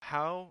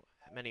How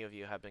many of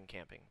you have been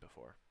camping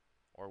before?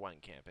 Or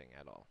went camping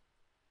at all?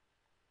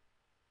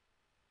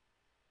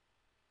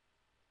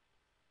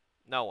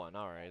 No one.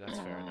 Alright, that's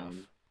fair enough.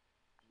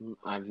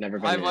 I've never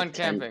been I in a went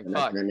tent. camping, I've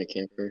never fuck. been in a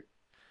camper.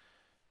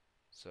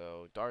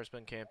 So, Dar's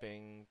been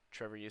camping.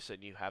 Trevor, you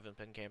said you haven't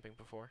been camping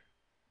before?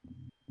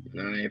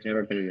 No, I've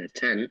never been in a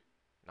tent.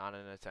 Not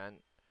in a tent?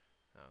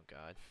 Oh,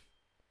 God.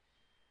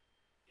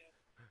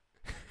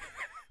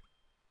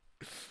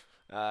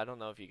 I don't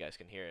know if you guys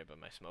can hear it, but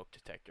my smoke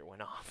detector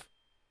went off.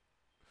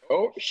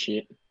 Oh,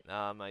 shit.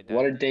 My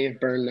What dad. did Dave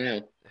burn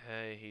now?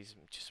 Hey, he's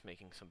just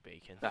making some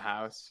bacon. The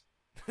house.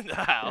 The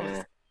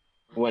house.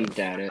 Wouldn't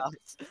doubt it.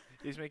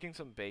 He's making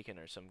some bacon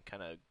or some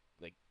kind of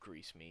like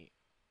grease meat.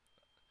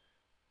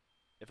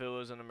 If it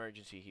was an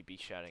emergency, he'd be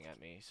shouting at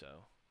me. So,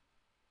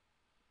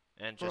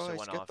 and just it Bryce,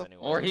 went get off the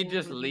anyway. Or he'd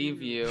just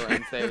leave you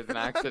and say it was an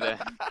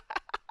accident.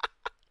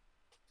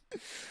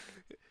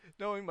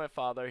 Knowing my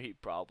father, he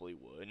probably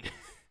would.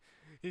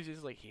 He's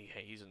just like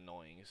he's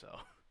annoying.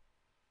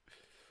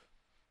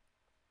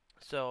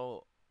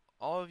 So,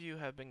 all of you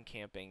have been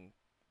camping,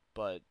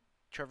 but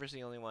Trevor's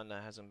the only one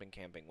that hasn't been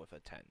camping with a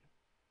tent.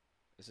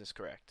 Is this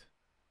correct?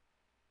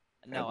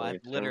 No, I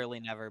I've believe so. literally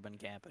never been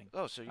camping.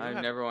 Oh, so you I've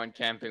have. never went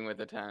camping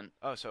with a tent.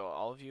 Oh, so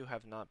all of you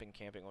have not been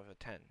camping with a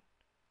tent,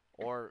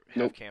 or have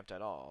Nope. camped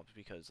at all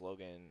because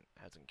Logan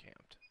hasn't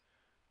camped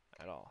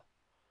at all.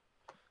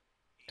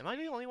 Am I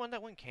the only one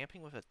that went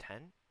camping with a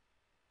tent?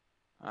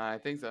 I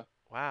think so.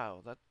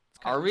 Wow, that's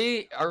Are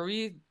we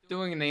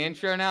doing the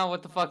intro now?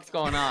 What the fuck's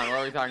going on? Why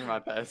are we talking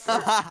about this?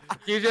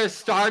 You just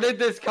started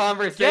this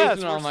conversation. Yes,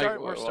 and I'm like,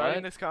 we're "Wait, starting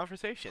what?" this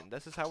conversation.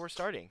 This is how we're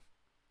starting.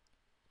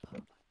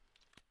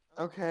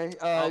 Okay.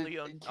 I'll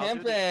do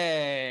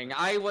Camping.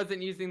 I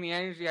wasn't using the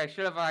energy I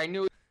should have. I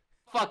knew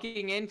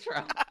fucking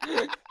intro.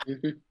 Wait,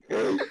 this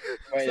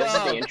is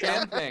the So intro?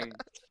 camping.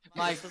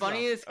 My This is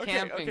funniest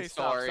camping okay,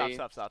 story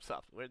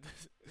stop.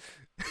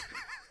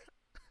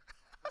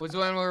 was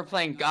when we were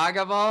playing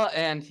Gaga Ball,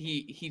 and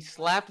he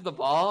slapped the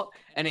ball,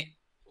 and it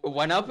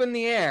went up in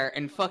the air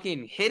and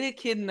fucking hit a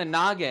kid in the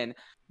noggin,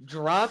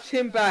 dropped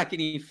him back,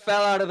 and he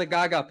fell out of the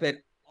Gaga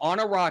pit on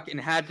a rock and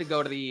had to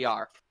go to the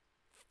ER.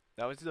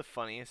 That was the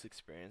funniest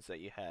experience that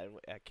you had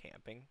at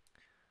camping.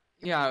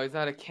 Yeah, I was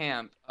at a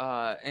camp,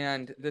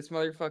 and this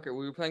motherfucker,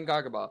 we were playing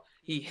Gaga Ball.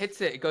 He hits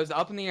it, it goes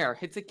up in the air,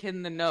 hits a kid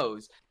in the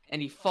nose, and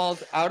he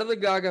falls out of the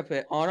Gaga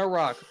pit on a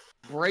rock,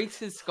 breaks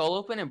his skull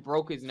open, and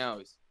broke his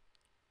nose,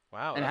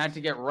 Wow, and had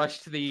to get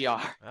rushed to the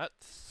ER. That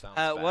sounds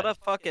What bad. a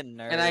fucking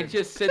nerd. And I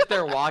just sit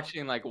there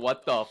watching, like,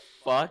 what the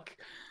fuck?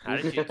 How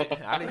did you?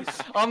 How did you?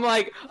 I'm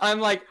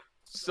like,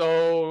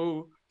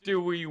 so do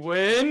we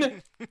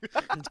win?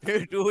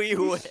 Dude, do we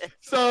win?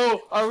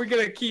 So are we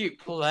gonna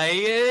keep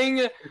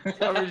playing?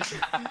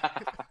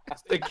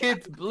 The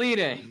kid's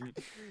bleeding.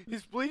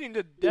 He's bleeding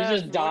to He's death.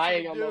 just what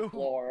dying should on we the do?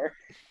 floor.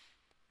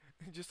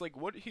 Just like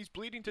what? He's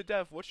bleeding to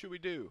death. What should we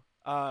do?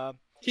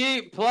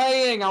 Keep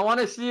playing. I want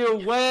to see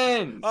who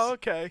wins. Oh,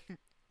 okay.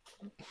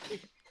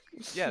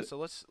 Yeah. So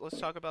let's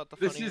talk about the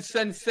This funniest. is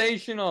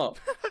sensational.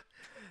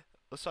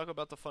 Let's talk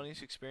about the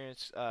funniest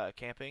experience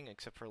camping,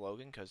 except for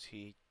Logan, because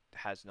he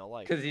has no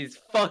life. Cause he's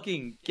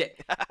fucking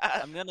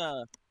I'm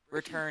gonna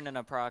return in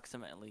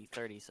approximately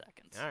 30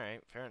 seconds. All right,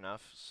 fair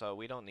enough. So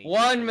we don't need you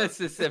one for that.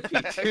 Mississippi,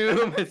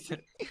 two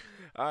Mississippi.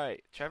 All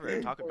right,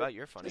 Trevor, talk about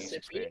your funniest Mississippi?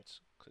 experience.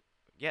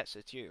 Yes,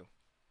 it's you.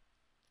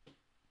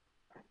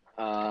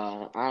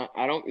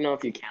 I don't know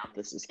if you count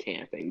this as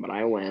camping, but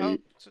I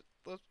went.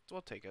 Oh,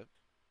 we'll take it.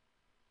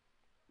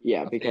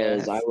 Yeah,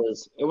 because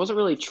Yes. it wasn't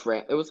really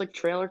it was like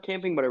trailer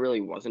camping, but it really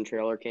wasn't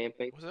trailer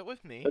camping. Was that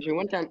with me, Because we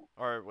went down.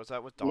 or was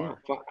that with No,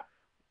 Dar? fuck.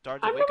 Dar,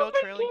 did I've we never go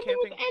been trailing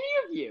camping camping? with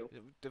any of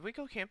you. Did we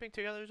go camping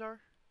together, Dar?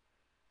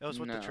 It was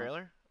with the No.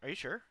 trailer. Are you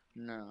sure?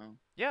 No.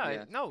 Yeah,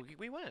 Yes. no,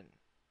 we went.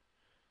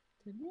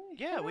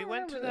 Yeah, we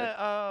went to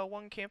that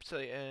one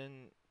campsite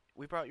and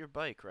we brought your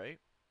bike, right?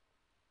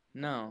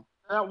 No.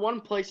 That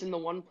one place in the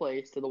one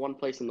place to the one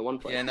place in the one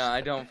place. Yeah, no, I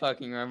don't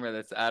fucking remember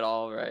this at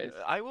all, right?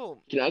 I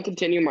will. Can I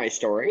continue my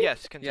story?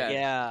 Yes, continue.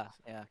 Yeah,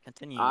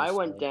 continue. I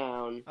went so-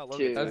 down Oh, look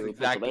to at That was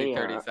exactly Pennsylvania.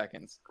 30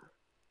 seconds.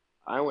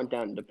 I went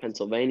down to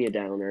Pennsylvania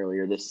down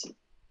earlier this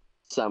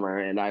summer,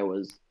 and I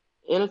was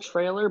in a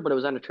trailer, but it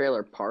was at a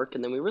trailer park,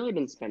 and then we really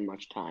didn't spend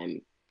much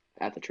time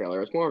at the trailer.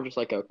 It was more of just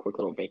like a quick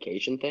little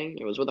vacation thing.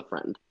 It was with a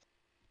friend.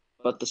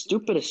 But the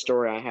stupidest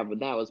story I have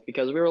with that was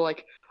because we were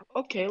like,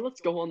 okay,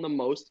 let's go on the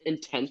most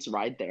intense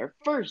ride there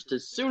first.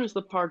 As soon as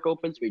the park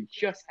opens, we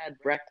just had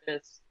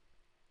breakfast,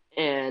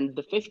 and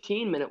the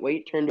 15-minute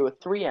wait turned to a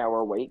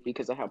 3-hour wait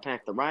because of how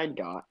packed the ride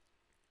got.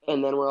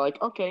 And then we're like,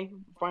 okay,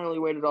 finally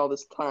waited all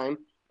this time.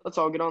 Let's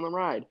all get on the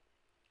ride.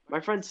 My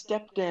friend's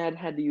stepdad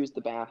had to use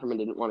the bathroom and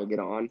didn't want to get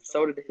on.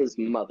 So did his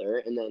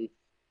mother. And then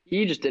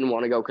he just didn't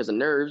want to go because of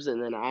nerves.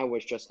 And then I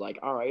was just like,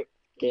 all right,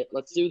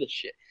 let's do this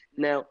shit.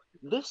 Now,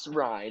 this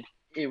ride,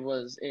 it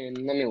was in,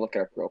 let me look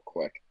it up real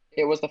quick.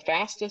 It was the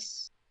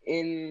fastest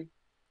in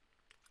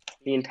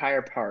the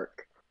entire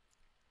park.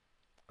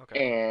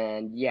 Okay.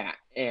 And yeah,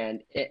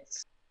 and it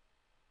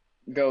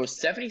goes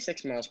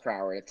 76 miles per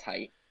hour at its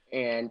height.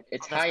 and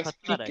its Oh, that's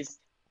highest peak pathetic. is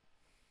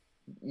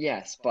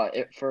yes, but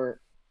for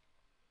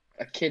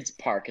a kid's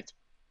park, it's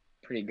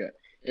pretty good.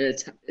 At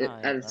its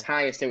yeah.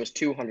 highest, it was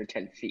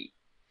 210 feet.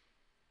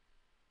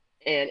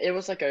 And it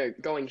was like a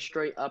going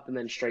straight up and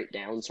then straight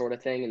down sort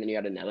of thing, and then you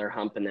had another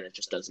hump, and then it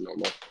just does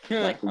normal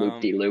like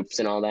loop-de-loops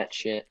and all that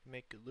shit.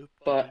 Make a loop.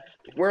 But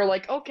we're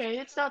like, okay,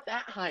 it's not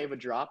that high of a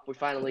drop. We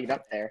finally get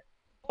up there.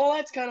 Oh,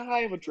 that's kind of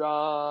high of a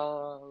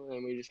drop,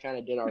 and we just kind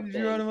of did our thing.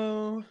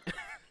 Geronimo.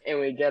 And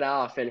we get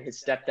off, and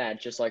his stepdad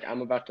just like,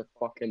 I'm about to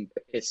fucking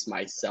piss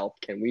myself.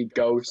 Can we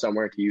go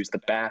somewhere to use the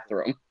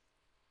bathroom?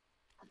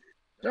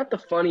 Not the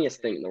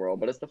funniest thing in the world,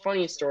 but it's the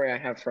funniest story I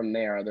have from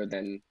there, other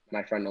than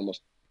my friend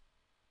almost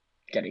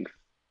getting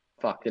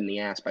fucked in the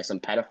ass by some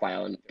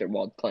pedophile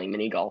while playing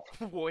mini golf.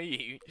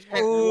 Wait.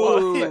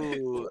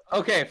 Ooh.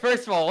 Okay,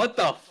 first of all, what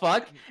the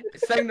fuck?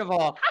 Second of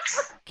all,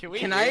 Can we?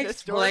 can hear I the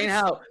explain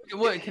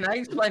stories? Can I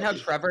explain how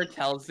Trevor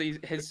tells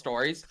his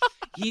stories?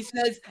 He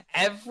says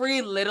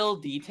every little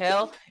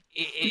detail.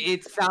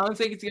 It sounds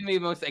like it's gonna be the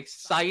most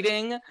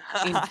exciting,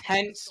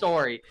 intense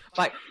story.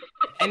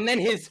 And then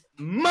his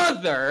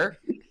mother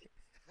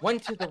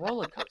went to the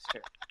roller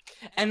coaster,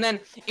 and then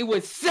it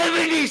was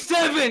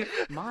 77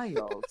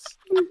 miles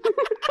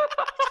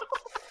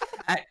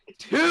at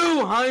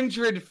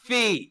 200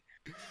 feet.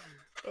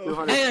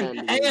 210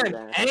 to be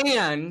exact.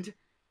 And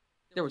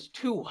there was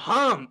two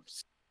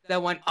humps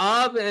that went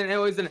up, and it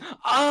was an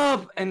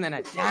up and then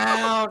a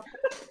down.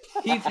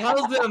 He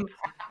tells them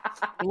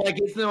like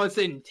it's the most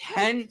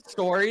intense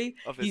story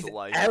Of his he's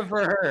life.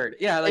 ever heard.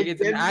 Yeah, like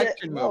it's an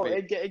action no, movie.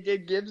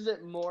 it gives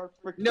it more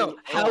freaking. No,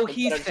 how oomph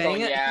he's instead of saying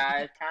going, it- Yeah,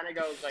 it kind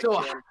of goes like. So,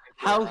 250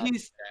 how up,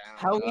 he's- down,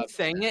 How up. he's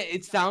saying it,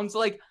 it sounds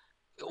like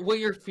what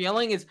you're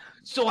feeling is,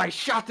 so I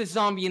shot the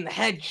zombie in the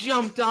head,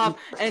 jumped off,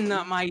 and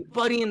my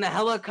buddy in the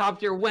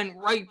helicopter went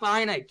right by,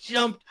 and I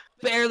jumped,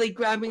 barely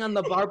grabbing on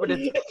the bar, but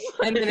it's,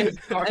 and then his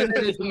mother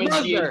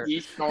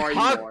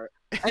talk-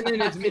 and then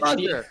his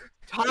mother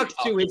talks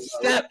to his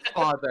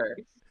stepfather.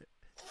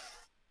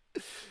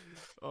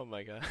 Oh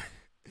my god.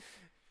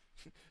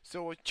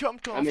 So it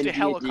jumped off I'm in the D&D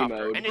helicopter,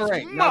 mode. and his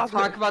Great, now mother.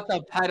 talk about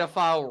the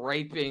pedophile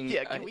raping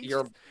Yeah, can we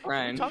your Can we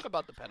friend. talk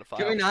about the pedophile?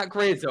 Can we not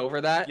graze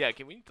over that? Yeah,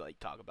 can we like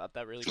talk about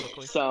that really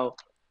quickly? So,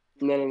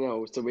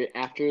 no. So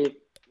after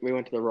we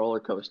went to the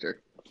roller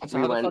coaster. So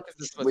we how the went- fuck is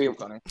this supposed to be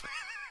funny?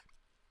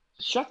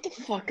 Shut the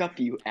fuck up,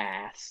 you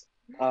ass.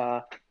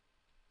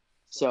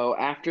 So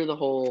after the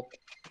whole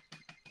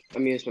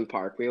amusement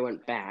park, we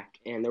went back,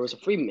 and there was a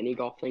free mini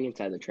golf thing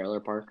inside the trailer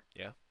park.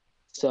 Yeah.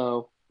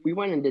 So we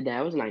went and did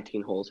that. It was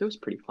 19 holes. It was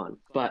pretty fun,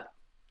 but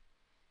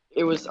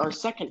it was our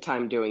second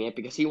time doing it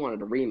because he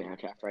wanted a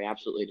rematch after I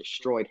absolutely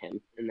destroyed him,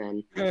 and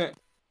then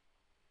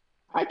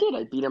I did.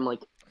 I beat him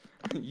like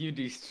You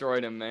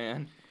destroyed him,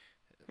 man.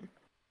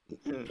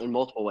 in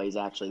multiple ways.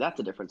 Actually, that's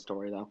a different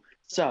story though.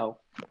 So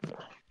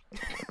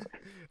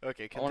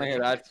Okay, I want to hear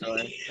that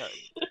story.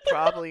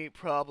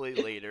 Probably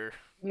later.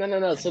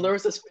 No. So there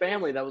was this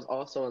family that was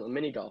also on the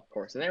mini golf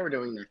course, and they were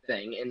doing their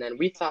thing. And then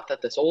we thought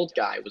that this old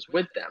guy was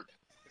with them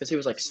because he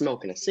was like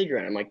smoking a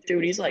cigarette. I'm like,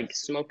 dude, he's like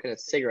smoking a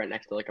cigarette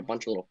next to like a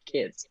bunch of little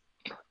kids.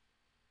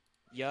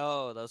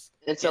 Yo, those.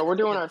 And so we're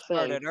doing kids our thing,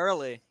 started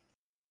early.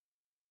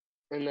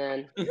 and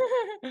then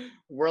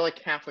we're like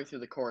halfway through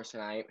the course,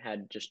 and I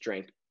had just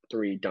drank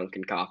 3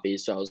 Dunkin'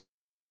 coffees. So I was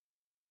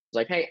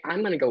like, hey,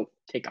 I'm gonna go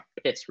take a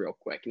piss real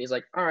quick. And he's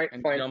like, all right,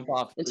 And fine. jump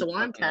off. And so the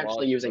I'm fucking wall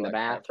casually to using the like,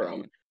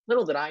 bathroom.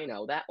 Little did I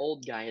know, that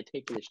old guy had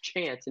taken his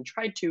chance and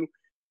tried to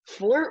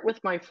flirt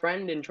with my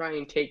friend and try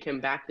and take him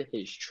back to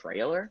his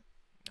trailer.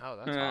 Oh,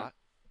 that's Yeah. hot.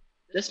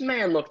 This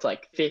man looked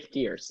like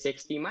 50 or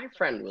 60. My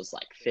friend was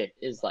like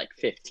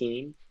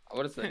 15. I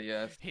would have said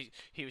yes.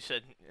 He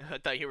said, I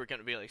thought you were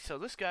gonna be like, so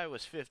this guy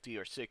was 50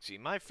 or 60.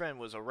 My friend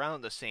was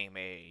around the same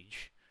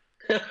age.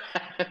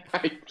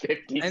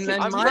 50, And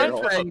then I'm my friends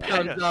with a friend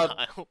comes up.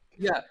 pedophile.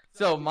 Yeah,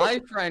 so my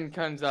friend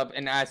comes up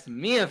and asks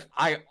me if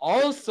I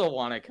also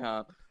want to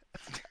come.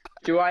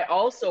 Do I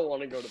also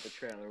want to go to the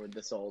trailer with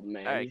this old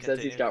man? All right, He says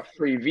he's continue. got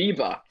free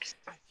V-Bucks.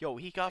 Yo,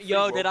 he got. Free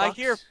Yo, did I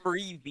hear Robux?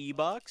 free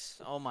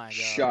V-Bucks? Oh my god.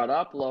 Shut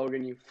up,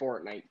 Logan, you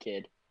Fortnite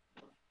kid.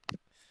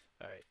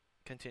 All right,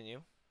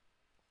 continue.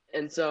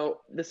 And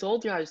so this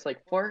old guy's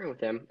like flirting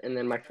with him, and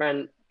then my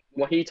friend,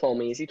 what he told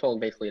me is he told him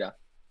basically to,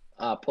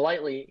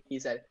 politely, he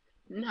said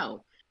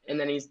no, and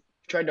then he's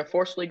tried to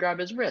forcefully grab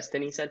his wrist,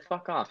 and he said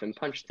fuck off and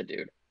punched the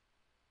dude.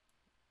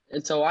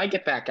 And so I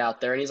get back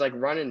out there, and he's like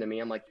running to me.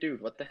 I'm like, dude,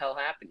 what the hell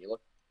happened? You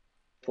look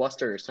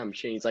flustered or some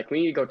shit. He's like, we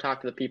need to go talk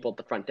to the people at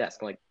the front desk.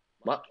 I'm like,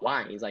 what?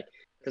 Why? He's like,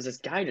 because this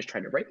guy just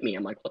tried to rape me.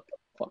 I'm like, what the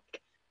fuck?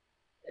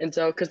 And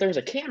so, because there was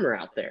a camera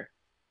out there,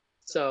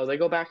 so they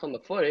go back on the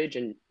footage,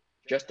 and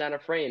just out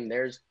of frame,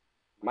 there's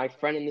my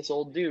friend and this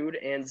old dude,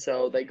 and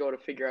so they go to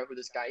figure out who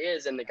this guy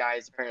is, and the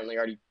guy's apparently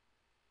already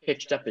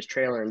hitched up his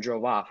trailer and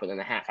drove off within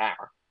a half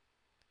hour.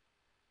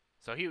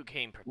 So he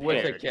came prepared.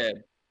 With a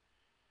kid.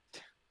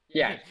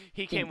 Yeah,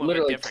 He he came with a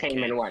literally different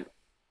came kid. and went.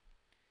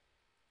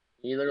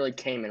 He literally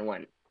came and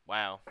went.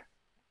 Wow,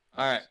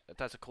 Alright,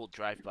 that's a cool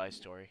drive-by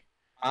story.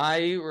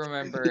 I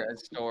remember a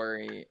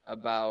story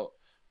about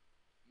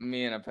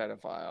me and a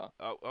pedophile.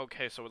 Oh,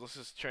 okay. So this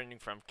is turning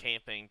from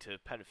camping to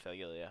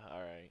pedophilia.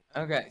 All right.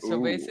 Okay, so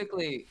Ooh.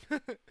 basically,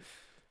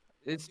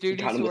 this dude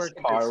Got used in to this work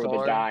at car the with a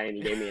store. guy and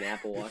he gave me an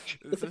Apple Watch.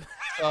 This is-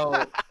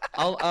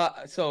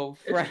 So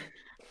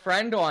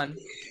friend one,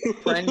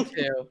 friend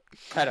two,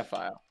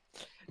 pedophile.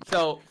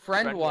 So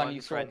friend Friend one one,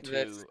 used to work friend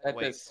at this two. at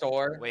Wait, this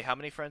store. Wait, how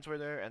many friends were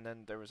there? And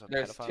then there was a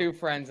There's pedophile. 2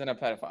 friends and a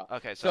pedophile.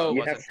 Okay, So it You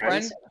wasn't have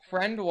friends?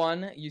 friend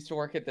one used to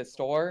work at the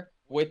store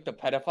with the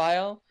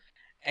pedophile,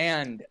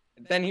 and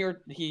then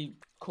he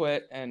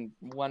quit and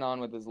went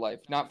on with his life.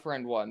 Not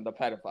friend one, the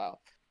pedophile.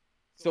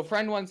 So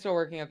friend one's still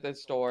working at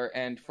this store,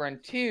 and friend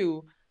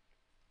two,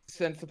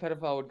 since the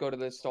pedophile would go to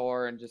the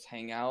store and just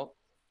hang out,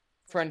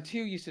 friend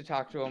two used to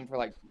talk to him for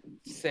like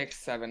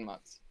 6-7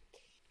 months.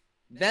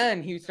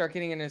 Then he would start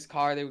getting in his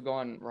car. They would go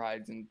on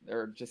rides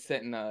or just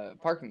sit in the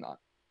parking lot.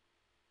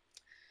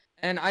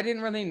 And I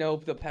didn't really know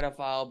the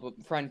pedophile,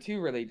 but friend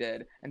two really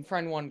did, and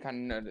friend one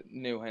kind of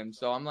knew him.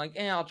 So I'm like,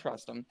 I'll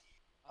trust him.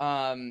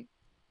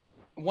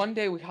 One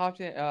day we hopped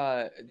in.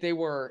 They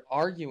were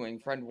arguing,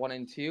 friend one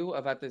and two,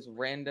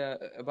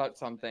 about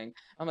something.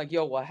 I'm like,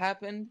 yo, what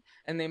happened?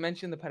 And they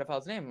mentioned the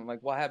pedophile's name. I'm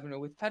like, what happened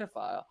with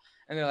pedophile?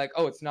 And they're like,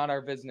 oh, it's not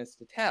our business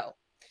to tell.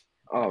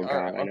 Oh Like,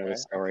 god, I know okay, the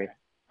story.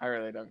 I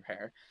really don't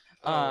care.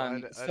 Oh, I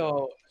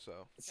don't-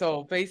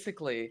 So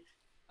basically,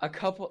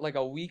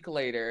 a week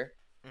later,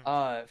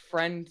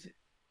 friend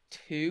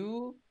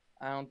two,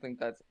 I don't think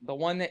that's the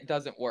one that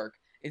doesn't work,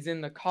 is in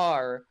the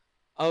car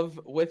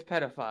with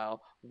pedophile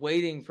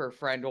waiting for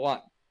friend one.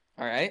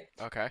 All right.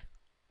 Okay.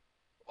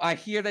 I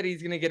hear that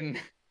he's gonna get an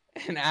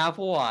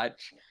Apple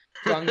Watch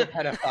from the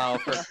pedophile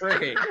for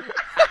free.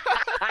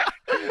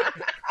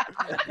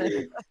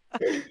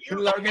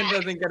 Logan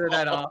doesn't get it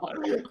at all.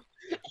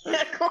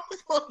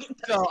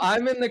 So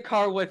I'm in the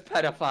car with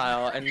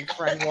pedophile and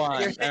friend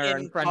one, You're or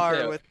in friend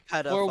car two. with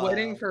pedophile. We're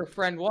waiting for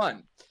friend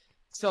one.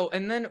 So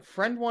and then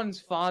friend one's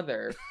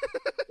father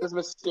This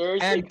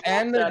mysteriously and popped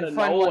out the of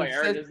friend one's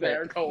nowhere. Is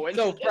there sister. a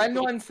coincidence? So friend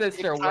one's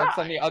sister It's works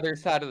on not. the other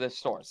side of the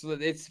store, so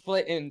it's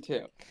split in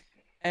two.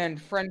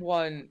 And friend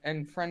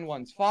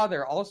one's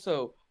father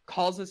also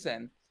calls us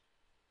in.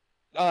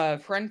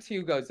 Friend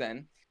two goes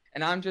in,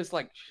 and I'm just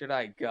like, should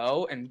I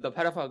go? And the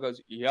pedophile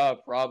goes, yeah,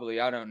 probably.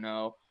 I don't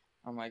know.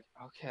 I'm like,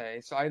 okay.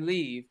 So I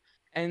leave,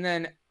 and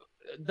then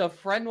the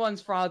friend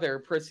one's father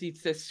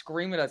proceeds to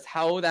scream at us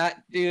how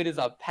that dude is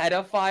a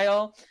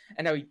pedophile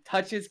and how he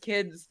touches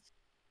kids,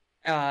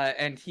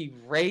 and he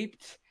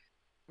raped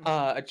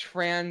a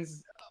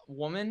trans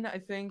woman, I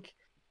think.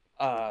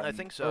 I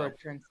think so. Or a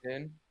trans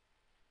dude.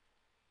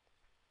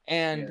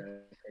 And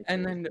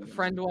then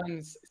friend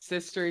one's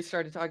sister, he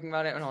started talking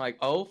about it, and I'm like,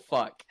 oh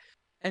fuck.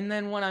 And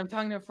then when I'm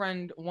talking to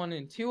friend one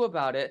and two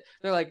about it,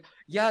 they're like,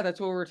 yeah, that's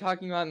what we were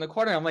talking about in the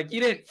corner. I'm like, you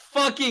didn't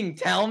fucking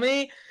tell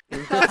me.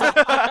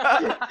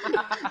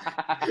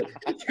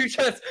 You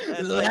just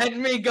let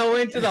me go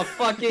into the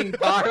fucking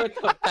bar with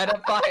the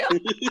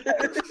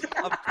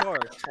pedophile. Of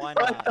course, why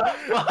What not? the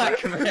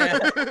fuck, man?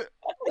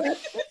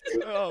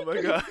 Oh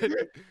my god.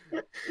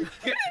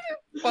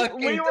 Fucking,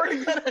 We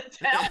were gonna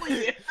tell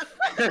you.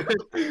 I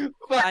mean,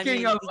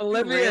 fucking you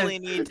oblivious really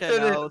need to to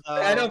know, the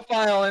though.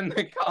 pedophile in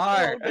the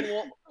car.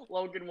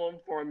 Logan will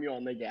inform you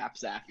on the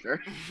gaps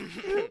after.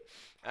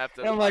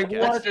 After I'm the like, podcast.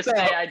 what Let's just the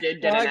say I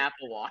did get an fuck?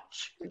 Apple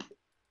Watch.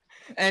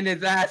 And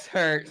his ass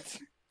hurts.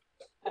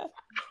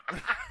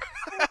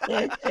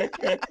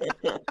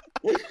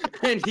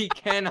 And he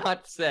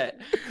cannot sit.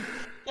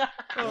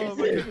 I'm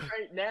sitting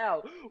right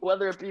now.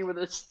 Whether it be with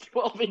a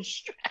 12-inch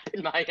strap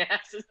in my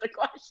ass is the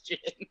question.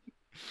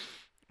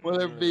 Will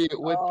it be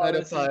with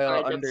This is pedophile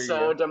gonna under get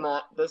so you?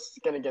 This is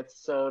gonna get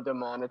so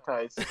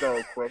demonetized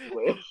so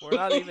quickly. We're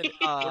not even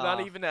we're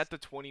not even at the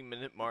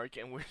 20-minute mark,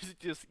 and we're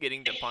just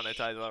getting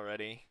demonetized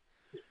already.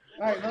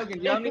 Alright, Logan,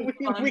 do you have any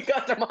fun? we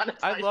got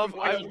demonetized. I love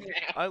before I, you even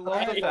I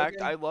love the Hey, fact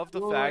Logan. I love the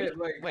Wait, fact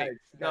wait, wait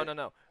guys, no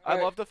guys. I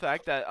Alright. love the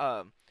fact that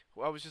I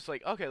was just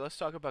like, okay, let's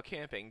talk about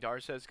camping. Dar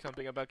says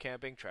something about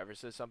camping. Trevor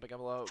says something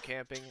about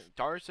camping.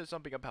 Dar says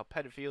something about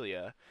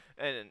pedophilia,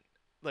 and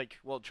like,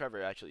 well,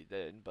 Trevor actually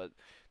did, but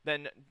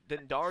then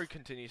Dar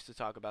continues to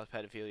talk about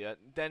pedophilia.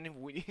 Then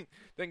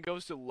then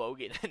goes to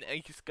Logan, and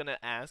he's gonna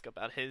ask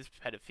about his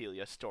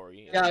pedophilia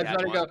story. Yeah, I He was had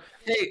about to one.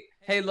 go.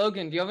 Hey,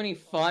 Logan, do you have any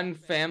fun,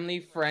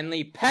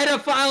 family-friendly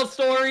pedophile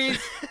stories?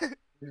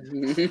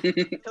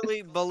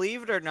 Actually,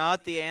 believe it or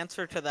not, the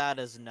answer to that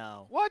is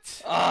no.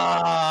 What?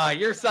 Ah,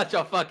 you're such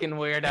a fucking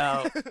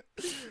weirdo.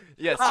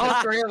 Yes.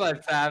 All three of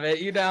us have it.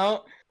 You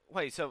don't.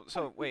 Wait, so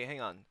wait, hang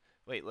on.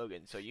 Wait,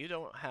 Logan, so you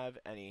don't have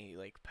any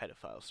like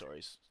pedophile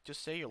stories.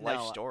 Just say your life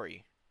No.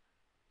 story.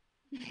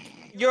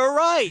 You're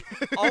right.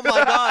 Oh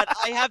my god,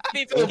 I have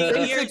 15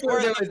 basically years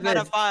worth there of was this-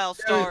 pedophile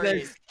There's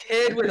stories. this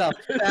kid with a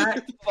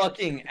fat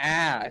fucking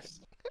ass.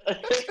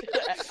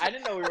 I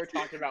didn't know we were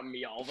talking about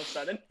me all of a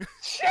sudden.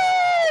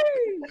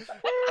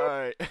 All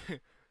right.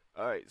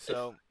 All right.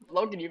 So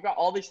Logan, you've got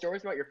all these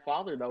stories about your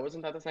father, though.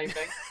 Isn't that the same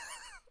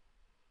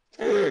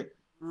thing?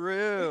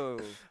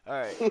 Rude. All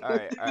right, all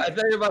right, all I right.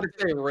 thought you were about to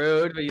say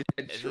rude, but you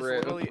said Is this true.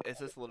 literally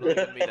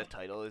gonna be the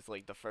title? It's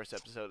like the first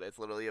episode. It's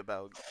literally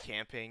about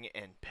camping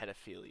and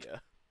pedophilia.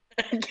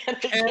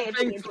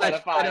 Camping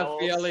slash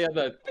pedophilia,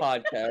 the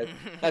podcast.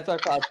 That's our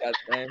podcast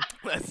name.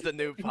 That's the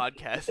new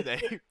podcast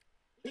name.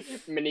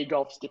 Mini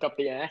golf stick up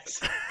the ass.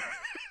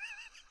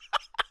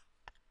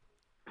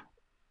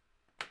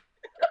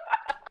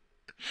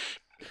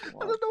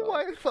 I don't know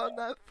why I found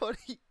that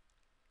funny.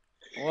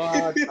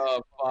 What the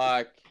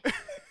fuck? We're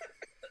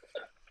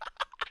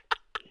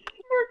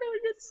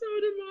gonna get so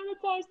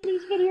demonetized.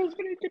 These videos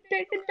gonna get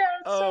taken down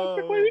so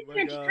quickly. Oh We my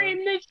can't God.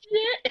 stream this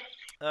shit.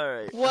 All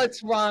right.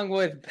 What's wrong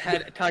with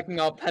talking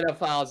about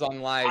pedophiles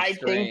on live I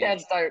stream? think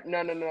that's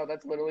no.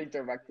 That's literally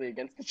directly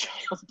against the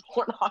child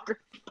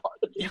pornography part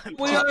of the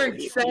We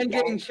aren't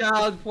sending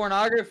child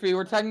pornography.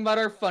 We're talking about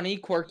our funny,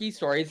 quirky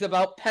stories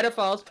about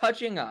pedophiles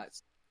touching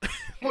us.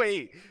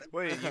 Wait,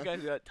 you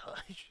guys got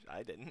touched?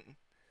 I didn't.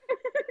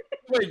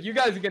 Wait, you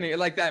guys are gonna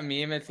like that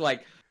meme? It's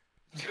like,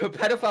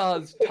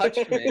 pedophiles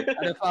touched me.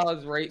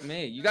 Pedophiles raped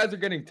me. You guys are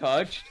getting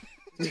touched.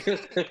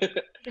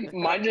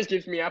 Mine just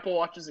gives me Apple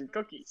Watches and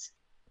cookies.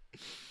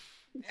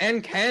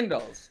 And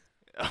candles.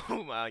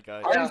 Oh my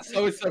God. Yeah. I'm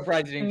so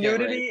surprised you didn't get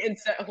raped.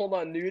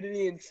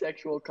 Nudity and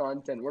sexual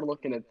content. We're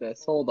looking at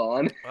this. Hold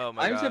on. Oh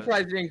my I'm God.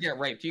 surprised you didn't get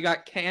raped. You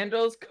got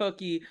candles,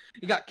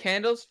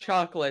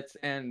 chocolates,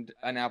 and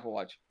an Apple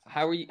Watch.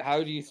 How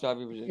do you stop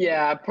your virginity?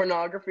 Yeah,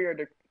 pornography or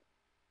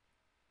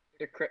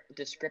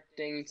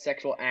descripting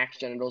sexual acts,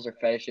 genitals, or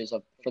fetishes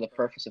for the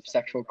purpose of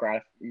sexual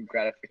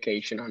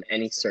gratification on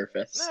any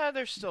surface. Nah,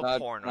 there's still That's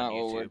porn not on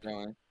what we're YouTube.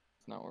 doing.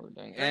 That's not what we're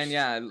doing. There's- And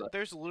yeah,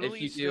 There's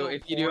literally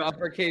if you do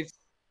uppercase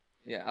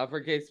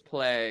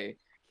play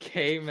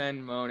gay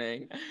men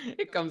moaning,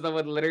 it comes up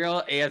with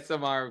literal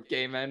ASMR of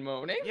gay men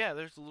moaning. Yeah,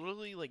 there's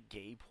literally like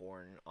gay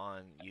porn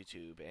on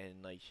YouTube,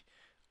 and like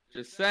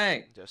Just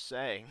saying, just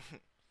saying.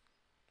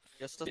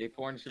 Just to gay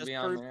porn should just be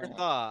on prove there. your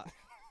thought.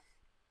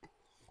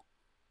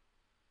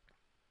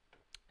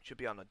 Should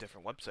be on a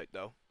different website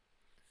though.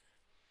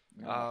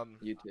 Yeah,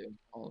 YouTube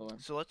all the way.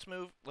 So let's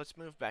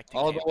move back to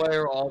All the camping. way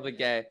or all the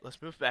gay.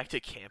 Let's move back to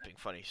camping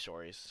funny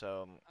stories.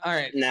 So All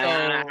right,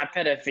 Nah,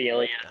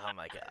 pedophilia. oh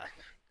my God.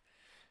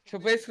 so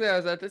basically, I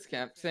was at this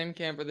camp, same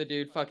camp where the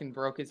dude fucking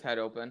broke his head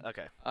open.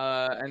 Okay.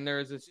 And there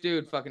was this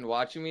dude fucking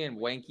watching me and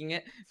wanking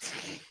it,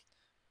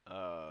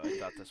 I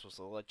thought this was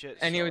a legit.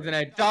 and he was an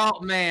story.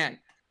 adult man.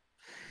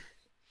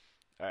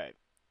 All right.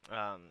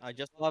 I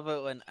just love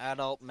it when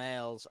adult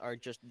males are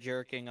just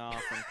jerking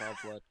off in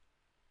public.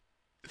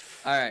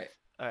 All right,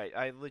 All right.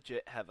 I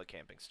legit have a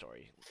camping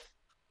story.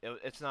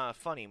 It's not a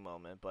funny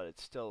moment, but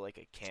it's still like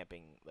a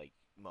camping like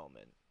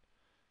moment.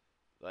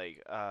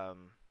 Like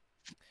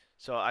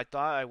so I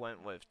thought I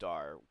went with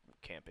Dar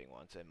camping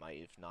once. It might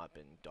have not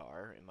been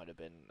Dar. It might have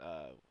been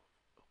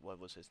what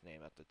was his name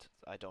at the?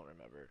 I don't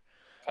remember.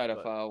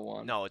 pedophile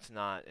one. No, it's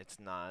not. It's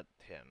not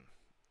him.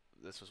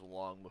 This was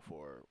long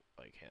before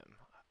like him.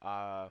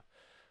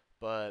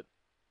 But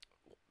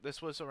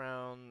this was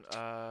around.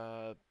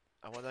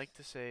 I would like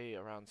to say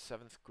around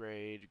 7th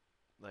grade,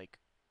 like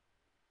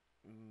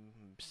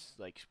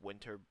like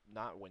winter,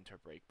 not winter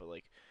break, but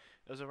like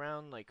it was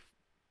around like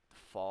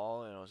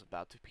fall, and it was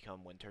about to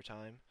become winter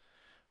time.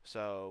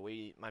 So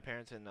my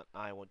parents and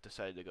I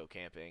decided to go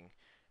camping,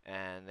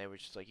 and they were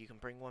just like, you can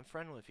bring one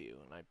friend with you,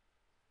 and I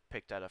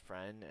picked out a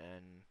friend,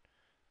 and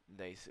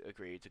they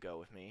agreed to go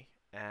with me,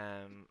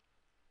 and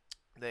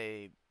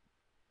they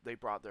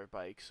brought their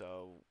bike,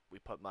 so we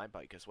put my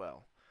bike as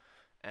well,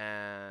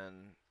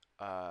 and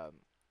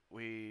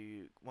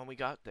when we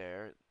got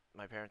there,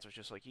 my parents were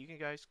just like, you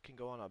guys can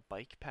go on a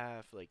bike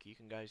path, like you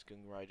guys can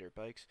ride your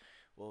bikes,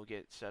 we'll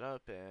get set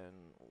up,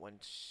 and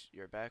once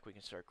you're back we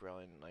can start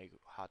grilling like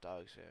hot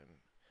dogs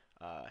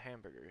and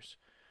hamburgers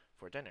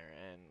for dinner.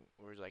 And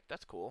we were like,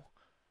 that's cool.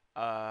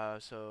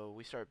 So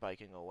we start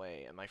biking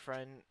away, and my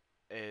friend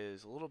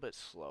is a little bit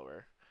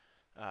slower.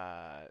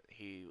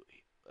 He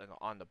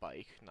on the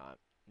bike, not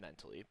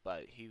mentally,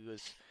 but he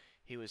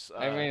was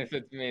I mean, if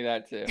it's me,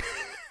 that too.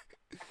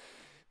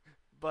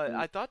 but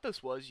I thought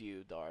this was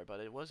you, Dar, but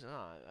it was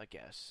not, I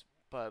guess.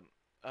 But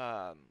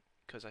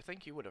because I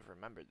think you would have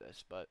remembered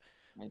this, but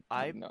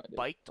I have no idea.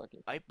 biked Fuck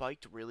it. I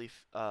biked really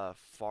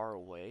far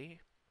away.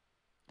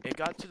 It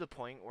got to the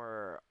point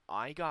where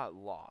I got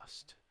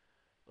lost.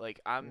 Like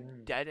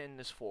I'm dead in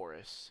this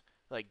forest,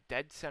 like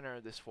dead center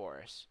of this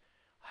forest.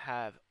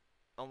 Have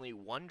only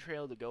one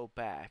trail to go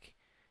back,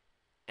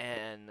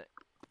 and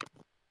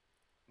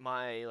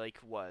my like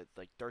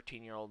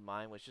 13-year-old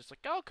mind was just like,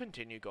 I'll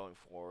continue going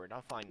forward.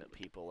 I'll find the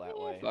people that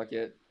way. Fuck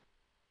it.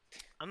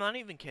 I'm not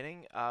even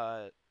kidding.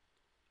 I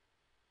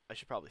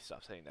should probably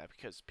stop saying that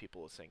because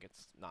people will think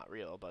it's not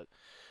real, but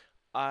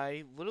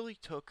I literally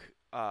took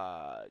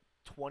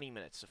 20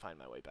 minutes to find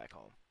my way back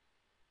home.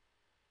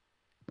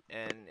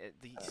 And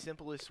the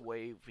simplest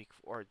way,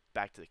 or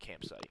back to the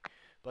campsite,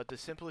 but the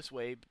simplest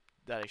way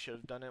that I should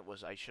have done it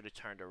was I should have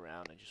turned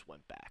around and just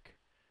went back.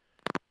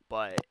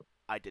 But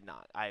I did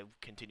not. I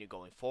continued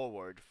going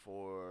forward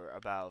for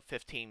about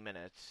 15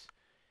 minutes,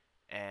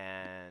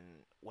 and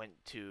went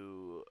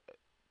to.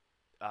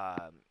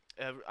 I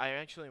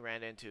actually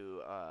ran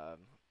into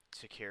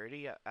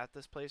security at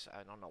this place.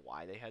 I don't know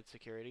why they had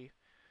security,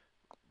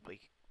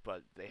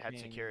 but they I had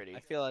mean, security. I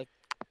feel like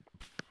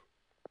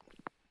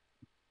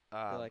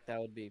Um, that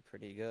would be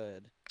pretty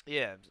good.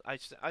 Yeah,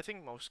 I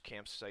think most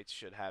campsites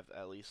should have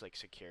at least like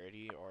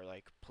security or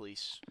like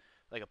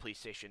like a police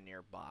station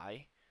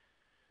nearby,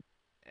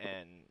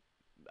 and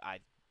I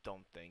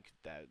don't think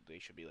that they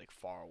should be like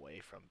far away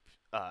from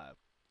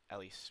at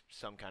least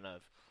some kind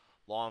of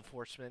law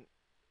enforcement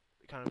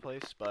kind of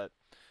place. But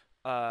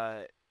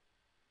uh,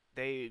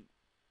 they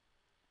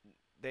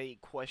they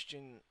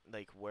questioned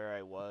like where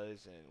I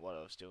was and what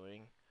I was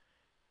doing,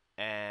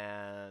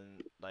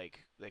 and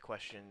like they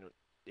questioned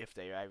if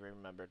I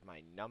remembered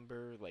my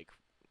number, like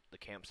the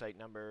campsite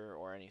number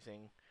or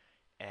anything,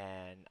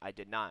 and I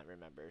did not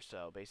remember.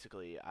 So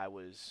basically, I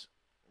was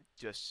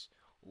just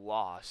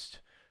lost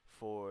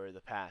for the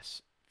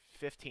past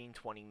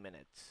 15-20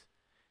 minutes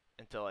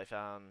until I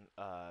found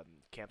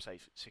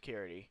campsite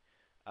security.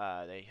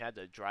 They had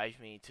to drive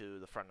me to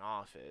the front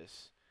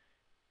office,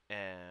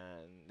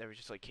 and they were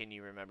just like, "Can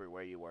you remember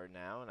where you were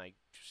now?" And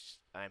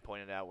I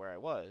pointed out where I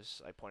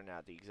was. I pointed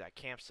out the exact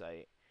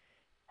campsite,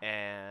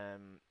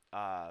 and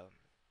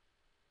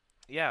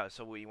yeah,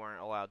 so we weren't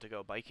allowed to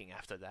go biking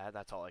after that.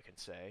 That's all I can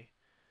say.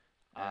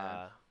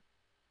 Yeah.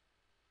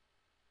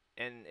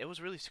 And it was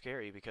really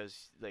scary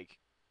because like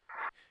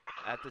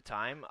at the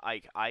time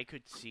I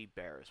could see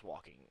bears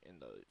walking in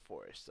the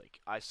forest. Like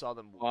I saw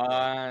them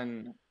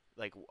One.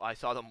 like I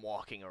saw them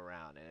walking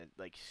around, and it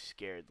like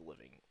scared the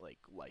living like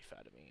life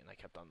out of me, and I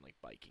kept on like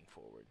biking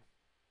forward.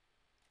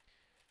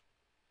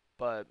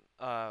 But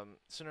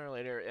sooner or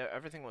later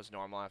everything was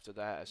normal after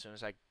that. As soon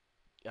as I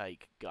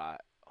like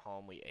got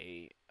home, we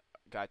ate,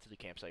 got to the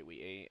campsite,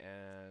 we ate,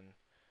 and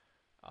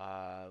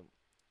uh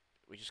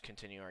we just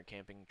continued our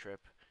camping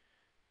trip.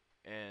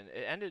 And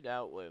it ended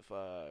out with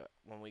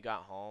when we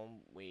got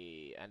home,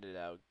 we ended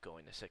up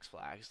going to Six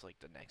Flags like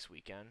the next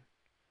weekend.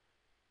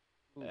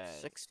 Ooh, And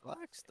 6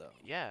 Flags though.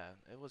 yeah,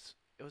 it was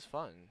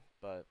fun,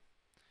 but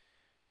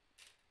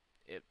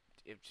it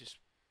it just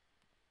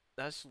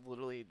that's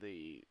literally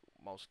the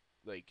most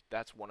like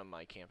that's one of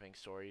my camping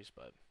stories,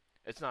 but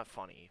it's not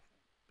funny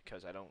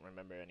because I don't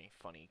remember any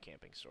funny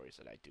camping stories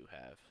that I do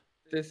have.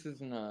 This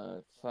isn't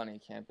a funny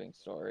camping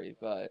story,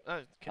 but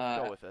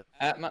Can go with it.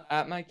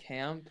 at my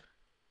camp,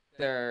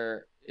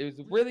 it was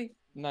a really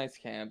nice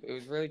camp. It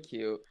was really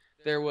cute.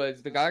 There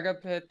was the Gaga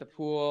pit, the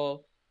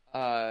pool,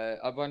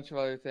 a bunch of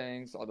other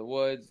things, all the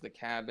woods, the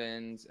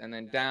cabins, and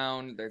then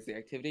down there's the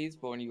activities.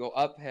 But when you go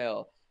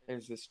uphill,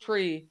 there's this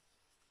tree.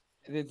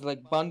 There's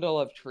like bundle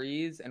of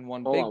trees and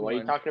one Hold big on, what are you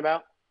one talking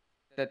about?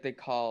 that they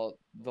call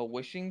the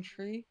wishing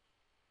tree.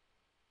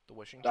 The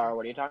wishing tree. Dara,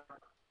 what are you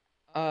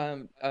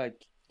talking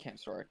Camp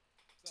story.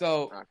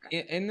 So about?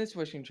 Okay. in this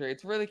wishing tree,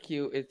 it's really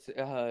cute. It's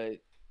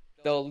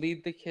they'll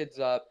lead the kids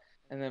up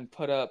and then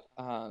put up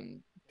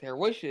their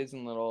wishes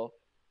in little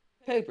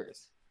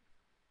papers.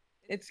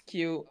 It's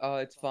cute.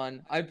 It's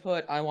fun.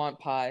 I want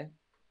pie,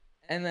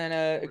 and then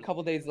a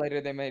couple days later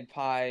they made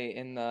pie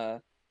in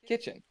the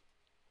kitchen.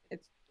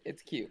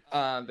 It's cute.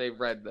 They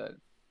read the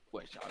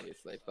wish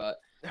obviously, but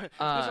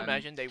Just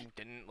imagine they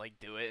didn't like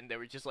do it, and they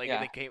were just like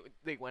Yeah.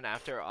 they went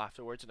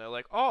afterwards, and they're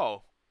like,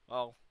 oh,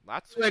 well,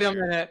 that's wait a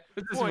weird. minute.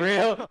 This is Wait,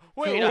 real.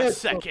 wait What a the-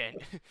 second.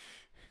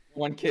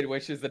 One kid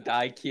wishes to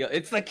die. Keel.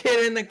 It's the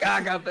kid in the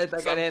Gaga pit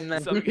that got in there.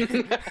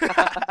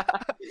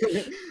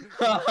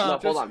 No,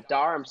 hold on.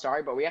 Dara, I'm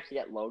sorry, but we have to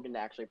get Logan to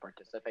actually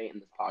participate in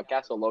this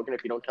podcast. So, Logan,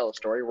 if you don't tell a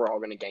story, we're all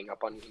going to gang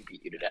up on you and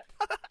beat you to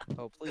death.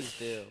 Oh, please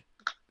do.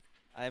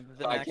 I've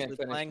been I can't actually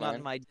finish playing mine.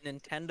 on my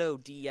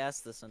Nintendo DS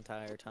this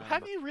entire time.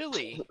 Have you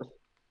really?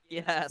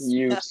 Yes.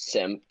 You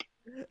simp.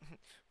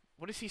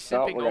 What is he So,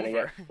 simping we're going to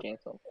over? get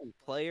canceled.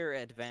 Player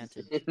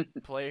advantage.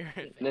 Player.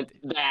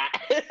 That.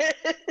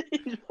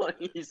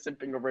 He's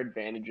simping over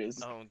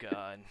advantages. Oh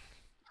God.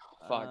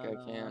 Fuck,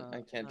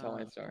 I can't tell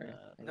my story.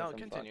 I No, guess I'm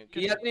continue, fucked.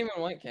 He hasn't even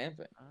went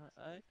camping.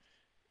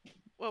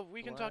 Well,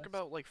 we can talk What?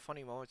 about like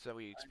funny moments that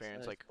we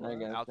experience like I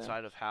gotcha.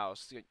 outside of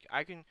house.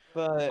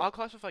 But I'll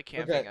classify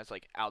camping as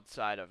like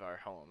outside of our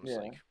homes. Yeah.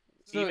 Like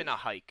So- even a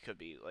hike could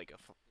be like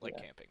Yeah.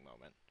 camping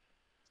moment.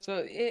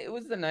 so it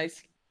was a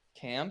nice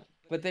camp,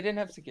 but they didn't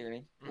have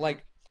security. Mhm.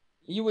 Like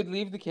you would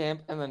leave the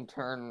camp and then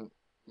turn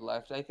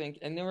left, I think,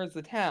 and there was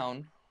the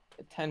town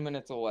 10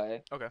 minutes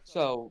away. Okay.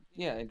 So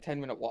yeah, a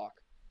 10-minute walk.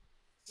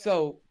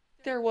 So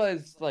there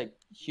was like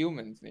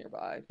humans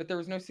nearby, but there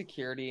was no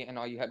security, and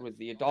all you had was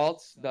the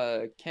adults,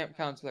 the camp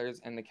counselors,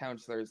 and the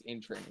counselors in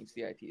training,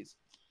 CITs.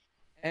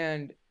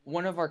 And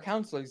one of our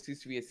counselors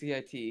used to be a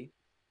CIT,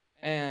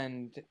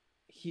 and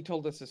he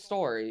told us a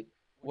story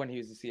when he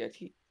was a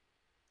CIT.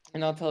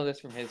 And I'll tell this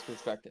from his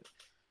perspective.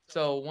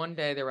 So one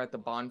day they were at the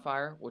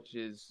bonfire, which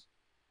is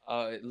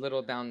a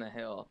little down the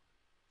hill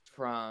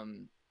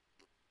from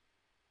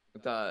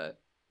the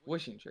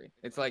wishing tree.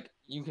 It's like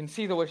you can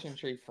see the wishing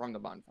tree from the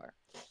bonfire.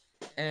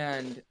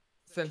 And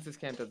since this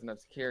camp doesn't have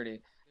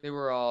security, they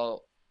were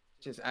all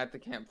just at the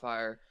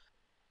campfire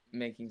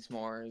making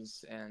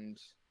s'mores, and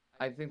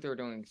I think they were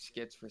doing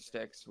skits for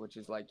sticks, which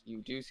is like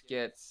you do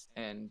skits,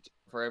 and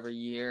for every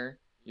year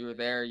you were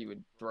there, you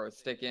would throw a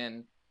stick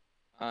in.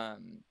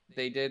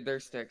 They did their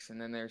sticks, and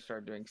then they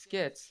started doing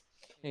skits.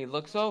 And he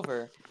looks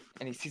over,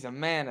 and he sees a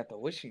man at the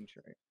wishing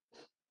tree,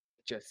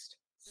 just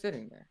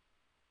sitting there.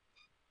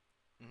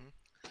 Mhm.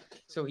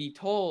 So he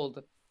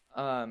told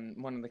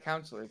one of the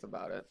counselors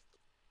about it,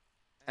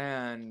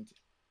 and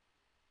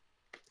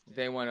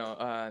they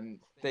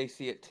they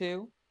see it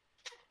too,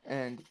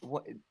 and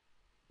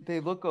they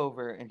look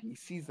over, and he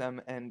sees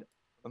them, and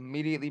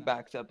immediately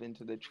backs up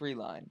into the tree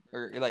line,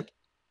 or like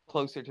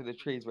closer to the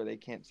trees where they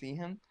can't see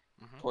him,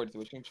 Mhm. towards the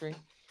wishing tree.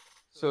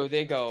 So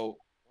they go,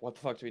 "What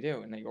the fuck do we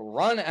do?" And they go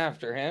run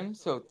after him.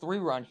 So 3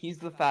 run. He's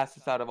the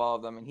fastest out of all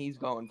of them, and he's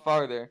going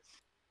farther.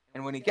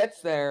 And when he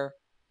gets there,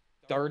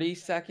 30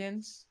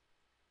 seconds,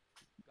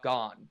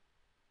 gone.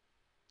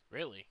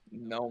 Really?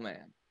 No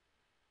man.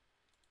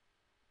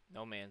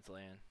 No man's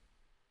land.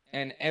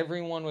 And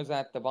everyone was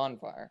at the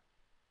bonfire.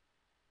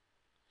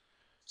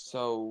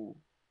 So,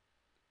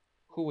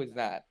 who was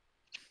that?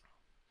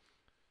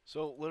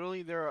 So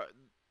literally,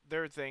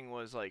 their thing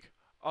was like,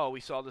 oh, we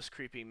saw this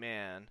creepy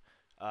man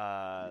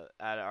at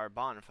our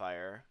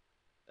bonfire,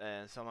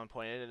 and someone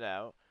pointed it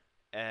out,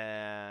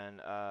 and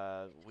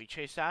we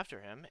chased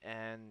after him,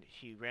 and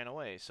he ran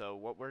away. So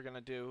what we're gonna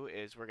do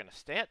is we're gonna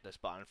stay at this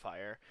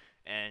bonfire,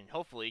 and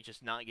hopefully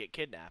just not get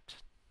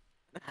kidnapped.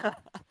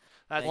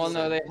 That's Well,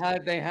 no,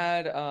 they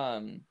had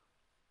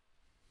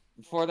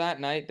before that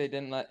night, they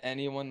didn't let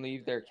anyone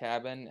leave their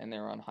cabin, and they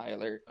were on high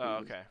alert. Oh,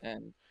 okay.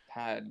 And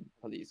had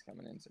police come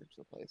in and search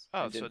the place.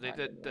 Oh, and so didn't they find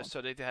did. anyone.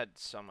 So they had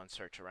someone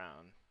search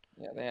around.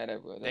 Yeah, they had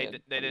everyone. They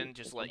had didn't police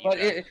just search let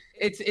them. you But go.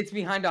 it's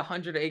behind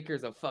 100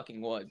 acres of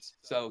fucking woods,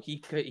 so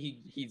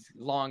he's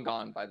long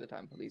gone by the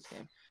time police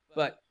came.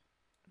 But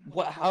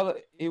how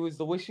it was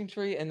the wishing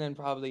tree, and then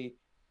probably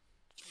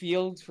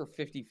fields for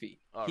 50 feet.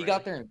 Oh, He really?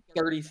 got there in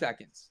 30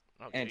 seconds,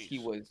 Oh, and he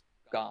jeez. was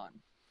gone.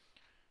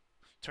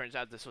 Turns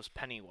out this was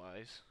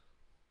Pennywise.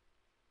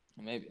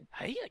 Maybe.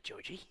 Hey,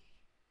 Georgie.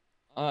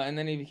 And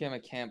then he became a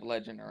camp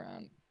legend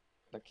around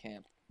the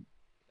camp.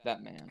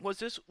 That man. Was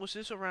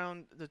this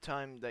around the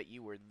time that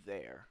you were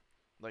there?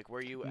 Like,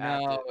 were you at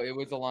No, it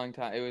was a long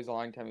time. It was a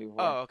long time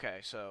before. Oh,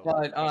 okay. So.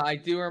 But I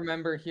do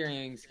remember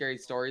hearing scary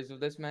stories of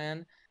this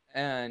man,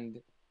 and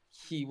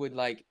he would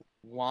like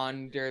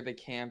wander the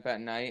camp at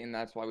night, and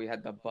that's why we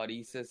had the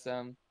buddy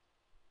system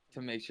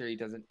to make sure he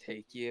doesn't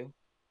take you.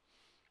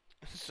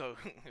 So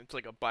it's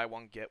like a buy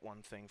one get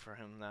one thing for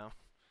him now.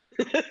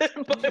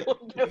 Buy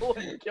one,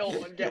 kill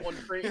one, get one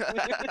free.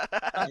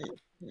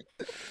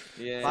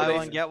 Yeah. Buy they-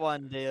 one get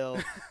one deal.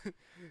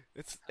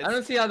 it's I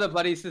don't see how the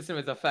buddy system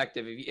is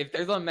effective. If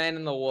there's a man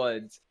in the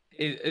woods,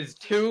 is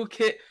two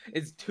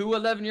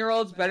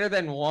 11-year-olds better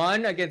than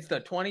one against a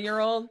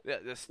 20-year-old?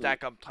 the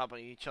stack on top of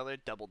each other,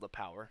 double the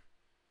power.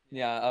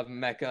 Yeah, of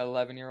mecha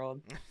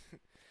 11-year-old.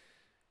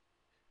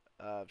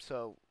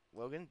 So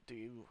Logan, do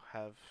you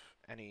have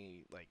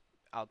any like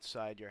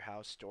outside your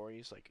house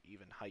stories, like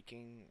even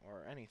hiking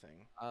or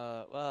anything?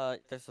 Well,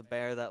 there's a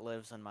bear that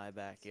lives in my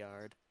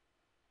backyard.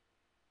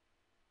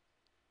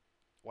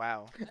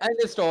 Wow. End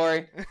of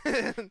story.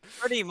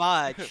 Pretty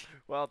much.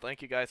 Well,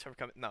 thank you guys for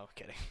coming. No,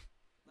 kidding.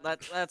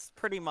 That's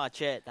pretty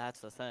much it. That's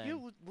the thing.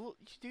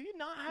 Do you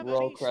not have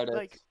Roll any credits.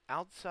 like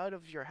outside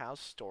of your house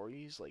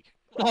stories? Like,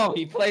 Oh,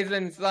 he plays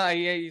inside.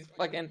 Yeah, he's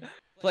fucking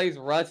plays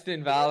Rust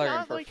and Valorant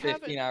not, for like,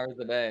 15 hours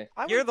a day.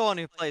 I You're would, the one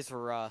who plays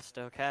Rust,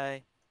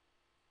 okay?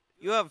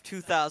 You have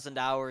 2,000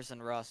 hours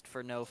in Rust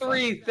for no fun.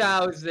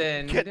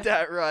 3,000. get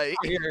that right.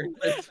 Your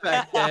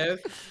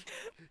perspective.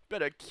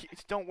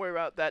 Don't worry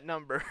about that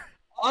number.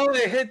 Oh,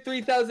 it hit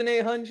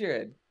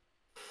 3,800.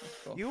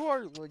 Cool. You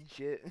are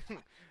legit.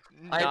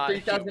 I not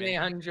had human.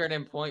 3,800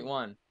 and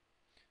 0.1.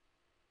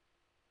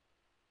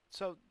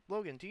 So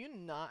Logan, do you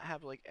not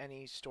have like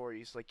any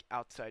stories like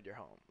outside your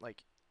home?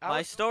 Like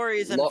My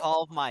stories Lo-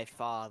 involve my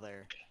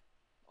father.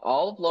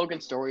 All of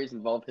Logan's stories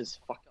involve his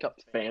fucked up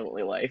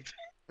family life.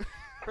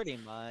 Pretty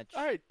much.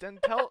 All right, then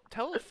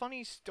tell a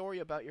funny story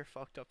about your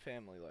fucked up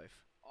family life.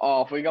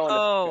 Oh, if we go into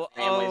Oh,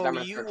 families, I'm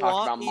gonna you start talking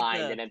want about me mine,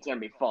 to- and it's gonna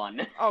be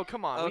fun. Oh,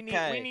 come on. We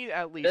Okay. need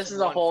at least This is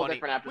a one whole funny...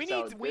 different We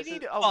episode. need This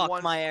is- a Fuck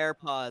one my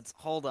AirPods.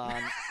 Hold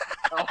on.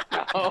 Oh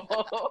no!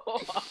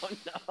 Oh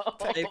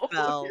no! They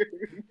fell.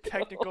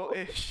 technical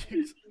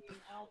issues.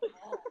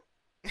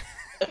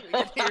 We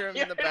can hear him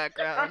in the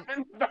background.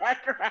 In the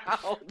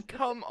background.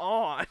 Come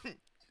on.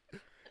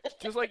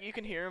 Just like you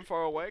can hear him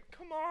far away.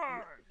 Come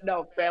on.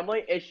 No,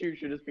 family issues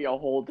should just be a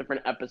whole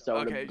different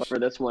episode. Okay, But for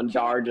this one,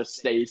 Dar just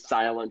stays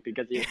silent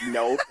because he has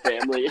no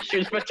family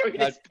issues between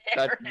his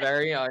That's parents.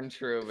 very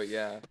untrue, but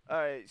yeah. All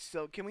right.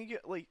 So can we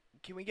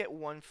get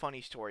one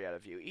funny story out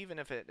of you, even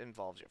if it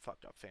involves your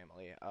fucked up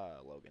family,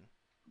 Logan?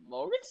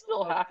 Logan's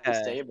still half Okay.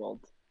 disabled.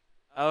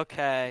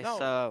 Okay, No.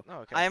 so No,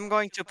 okay. I am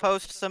going to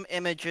post some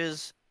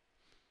images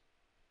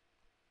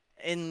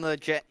in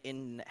the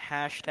in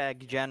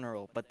hashtag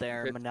general, but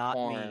they're It's not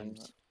porn.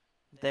 memes.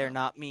 They're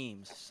not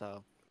memes,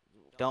 so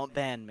don't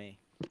ban me.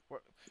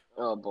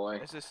 Oh boy.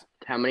 Is this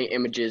How many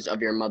images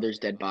of your mother's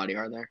dead body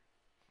are there?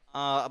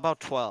 About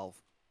 12.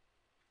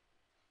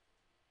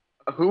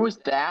 Who is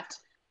that?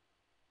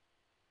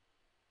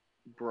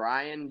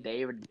 Brian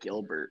David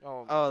Gilbert.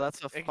 Oh,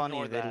 that's a funny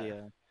ignore that.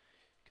 video.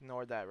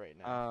 Ignore that right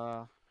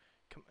now.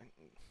 Come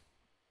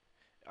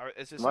on.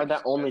 Is this Why'd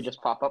that only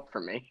just pop up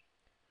for me?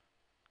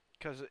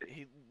 Because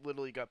he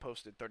literally got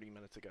posted 30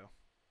 minutes ago.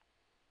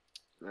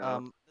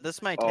 No.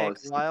 This might Oh, take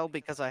it's- a while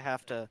because I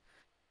have to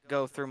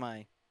go through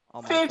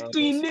all my 50 photos.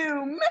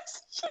 new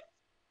messages.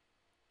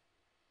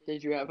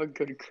 Did you have a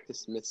good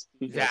Christmas?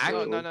 Zach?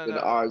 No.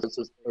 Ours this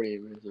is pretty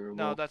miserable.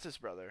 No, that's his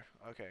brother.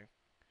 Okay.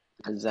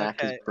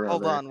 Zach's Okay, brother.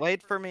 hold on.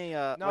 Wait for me.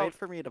 No. Wait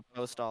for me to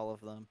post all of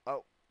them.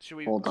 Should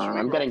we? Hold should on, we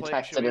I'm getting roleplay-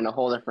 texted in a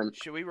whole different.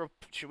 Should we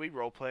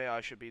roleplay?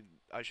 I should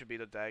be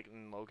the dad,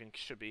 and Logan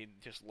should be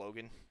just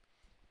Logan.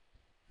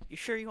 You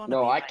sure you want to?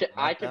 No, be I my can- dad,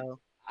 I can- though?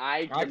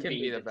 I I can can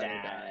be the better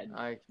dad. dad.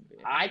 I can be.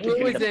 I Who can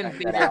be was the in better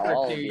theater dad. for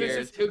All 2 of you.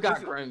 years? Who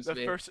got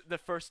Grimsby? the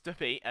first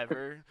debate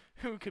ever.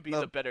 Who could be No.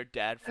 the better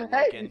dad for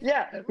Hey, Logan?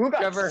 yeah, who got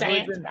Trevor, who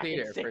Santa was in back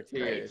theater for sixth 2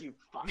 grade, years? you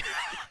fuck?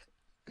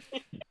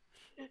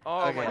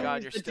 Oh my Okay.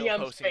 God, Who's you're the still DM's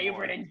posting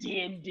favorite more. in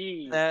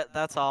D&D?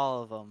 That's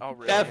all of them. Oh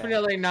really?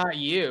 Definitely not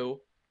you.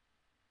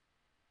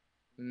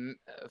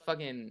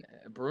 Fucking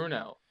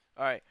Bruno.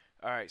 All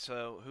right.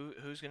 So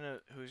who's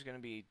gonna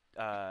be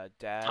dad?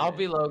 I'll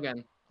be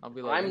Logan. I'm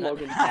Logan.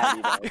 Logan's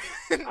daddy,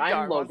 though. Dar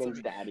I'm wants to Logan's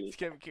be- daddy.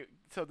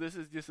 So this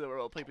is just a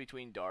roleplay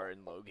between Dar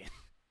and Logan.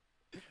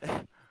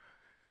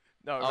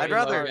 No, I'll I'd be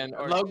rather- Logan.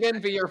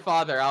 Logan be your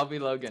father. I'll be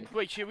Logan.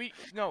 Wait, should we?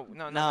 No.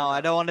 No, I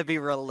don't want to be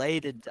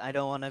related. I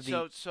don't want to be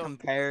So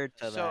compared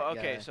to that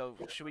okay, guy. so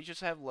should we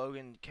just have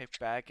Logan kick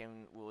back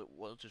and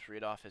we'll just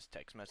read off his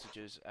text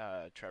messages?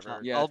 Trevor.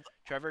 Yeah.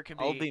 Trevor can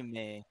I'll be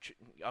me.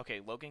 Okay,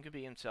 Logan can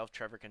be himself.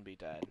 Trevor can be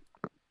dad.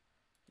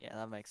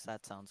 Yeah,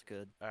 that sounds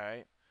good. All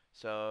right.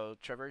 So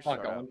Trevor,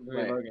 Fuck, start I out. want to be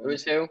Wait, Logan.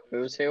 who's who?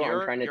 Who's who?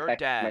 I'm trying to Your text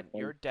dad. my phone.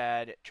 Your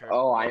dad. Trevor.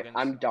 Oh, Logan's-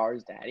 I'm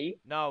Dar's daddy.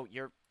 No,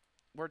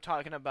 we're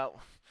talking about.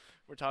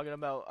 We're talking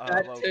about.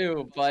 That Logan.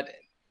 too, but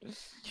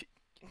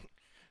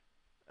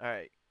All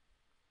right.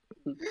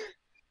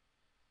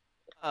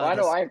 Why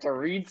do I have to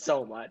read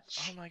so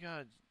much? Oh my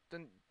God.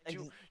 Then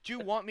do you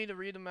want me to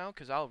read them out?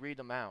 Cause I'll read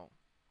them out.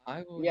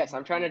 I will. Yes,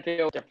 I'm trying to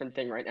do a different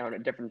thing right now in a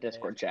different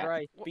Discord chat.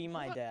 Right, Wh- be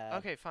my what? dad.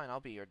 Okay, fine.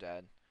 I'll be your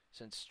dad.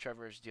 Since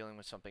Trevor is dealing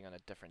with something on a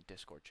different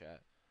Discord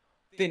chat.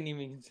 Didn't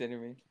even consider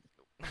me.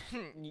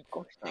 Of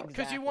course not.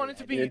 Because you wanted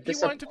to be. You're You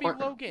wanted to be disappointing.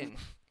 Logan.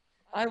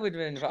 I would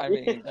have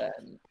invited that.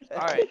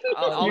 All right.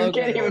 I'll You Logan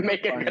can't even would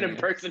make be a good funny.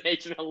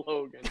 impersonation of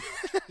Logan.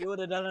 You would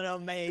have done an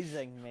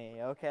amazing me,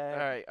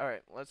 okay? All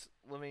right.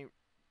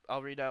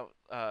 I'll read out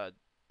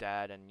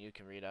dad, and you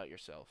can read out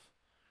yourself.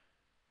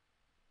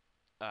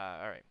 All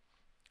right.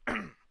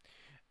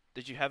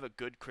 Did you have a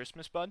good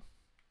Christmas, bud?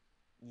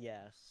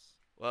 Yes.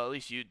 Well, at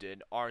least you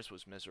did. Ours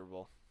was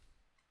miserable.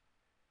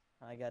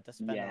 I got to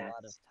spend a lot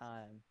of Yes.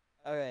 time.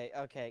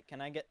 Okay,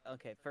 can I get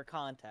for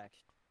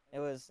context. It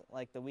was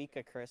like the week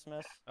of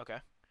Christmas Okay.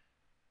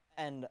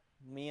 and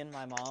me and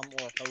my mom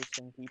were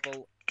hosting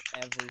people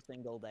every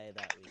single day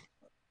that week.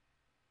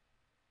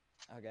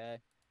 Okay?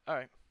 All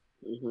right.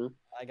 hmm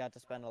I got to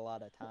spend a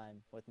lot of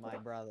time with my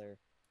brother,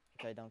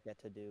 which I don't get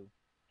to do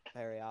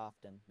very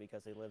often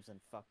because he lives in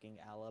fucking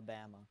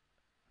Alabama.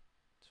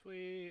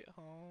 Sweet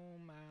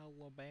home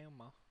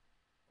Alabama.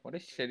 What a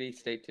shitty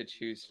state to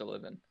choose to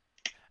live in.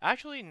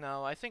 Actually,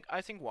 no. I think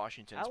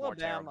Washington's more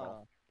terrible.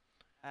 Alabama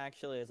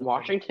actually is a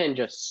Washington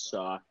just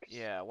sucks.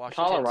 Yeah,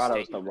 Washington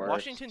Colorado's State. the worst.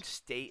 Washington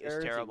State is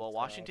Jersey terrible. sucks.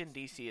 Washington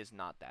D.C. is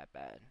not that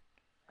bad.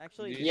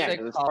 Actually, Did you Yeah, say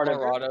 'cause it's part of-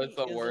 Colorado's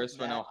the Isn't worst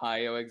when that-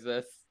 Ohio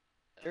exists?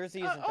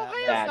 Jersey isn't that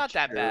Ohio's bad. not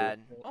that true.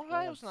 bad.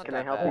 Ohio's not Can I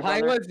that help bad. you?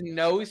 Ohio has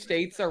no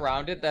states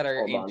around it that are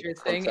Hold on, one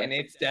interesting, and second.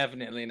 it's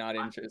definitely not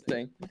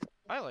interesting.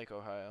 I like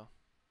Ohio.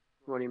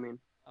 What do you mean?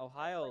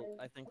 Ohio,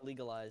 I think,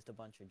 legalized a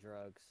bunch of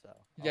drugs, so.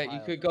 Yeah, you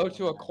Ohio's could go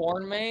to a probably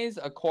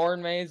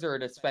corn maze, or a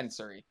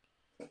dispensary.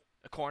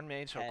 A corn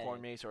maze or Hey.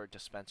 corn maze or a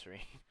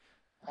dispensary.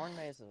 corn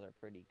mazes are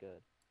pretty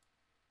good.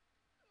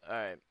 All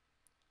right.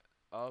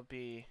 I'll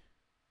be.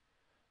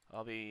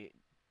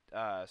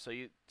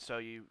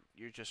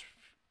 You're just.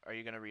 Are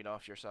you gonna read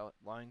off your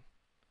line?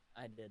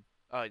 I did.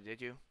 Oh,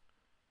 did you?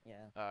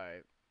 Yeah. All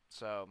right.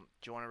 So,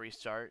 do you want to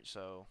restart?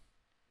 So,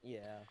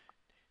 Yeah.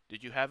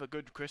 did you have a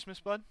good Christmas,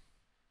 bud?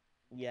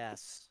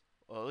 Yes.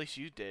 Well, at least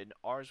you did.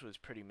 Ours was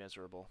pretty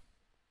miserable.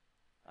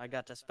 I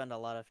got to spend a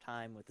lot of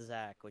time with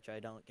Zach, which I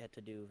don't get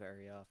to do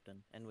very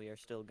often, and we are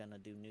still gonna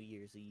do New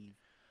Year's Eve.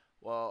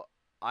 Well,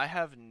 I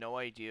have no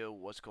idea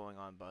what's going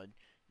on, bud.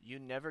 You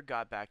never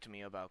got back to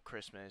me about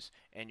Christmas,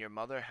 and your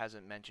mother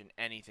hasn't mentioned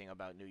anything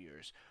about New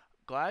Year's.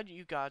 Glad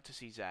you got to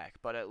see Zach,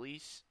 but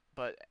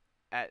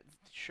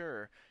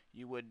sure,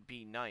 you would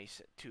be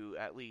nice to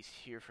at least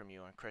hear from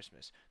you on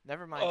Christmas.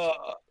 Never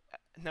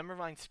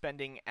mind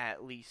spending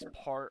at least a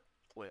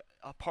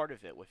part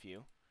of it with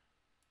you.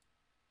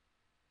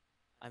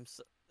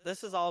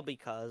 This is all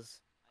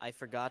because I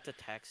forgot to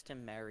text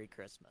him Merry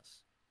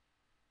Christmas.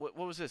 What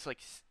was this? Like,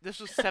 this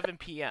was 7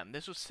 p.m.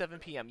 This was 7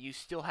 p.m. You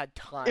still had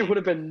time. It would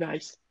have been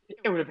nice.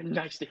 It would have been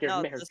nice to hear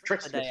No, Merry this is the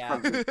Christmas day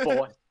from you,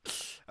 boy.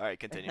 All right,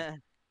 continue.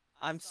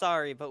 I'm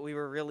sorry, but we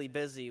were really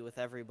busy with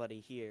everybody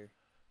here.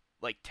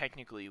 Like,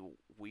 technically,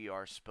 we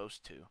are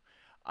supposed to.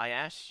 I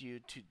asked you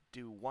to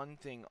do one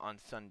thing on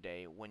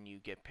Sunday when you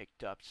get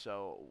picked up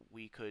so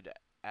we could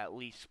at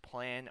least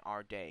plan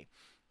our day,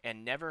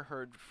 and never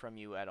heard from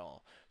you at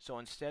all. So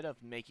instead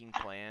of making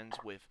plans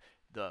with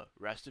the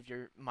rest of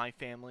my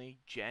family,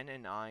 Jen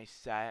and I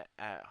sat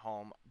at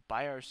home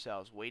by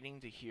ourselves waiting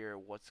to hear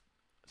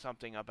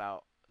something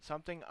about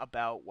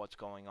what's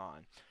going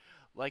on.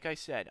 Like I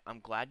said, I'm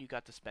glad you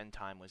got to spend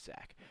time with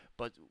Zach,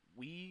 but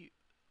we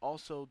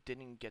also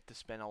didn't get to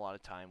spend a lot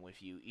of time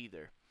with you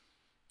either.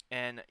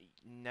 And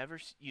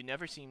you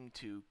never seem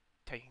to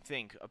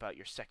think about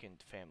your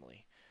second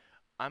family.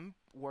 I'm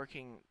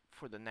working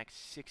for the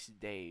next 6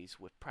 days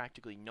with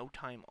practically no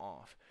time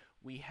off.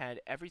 We had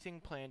everything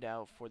planned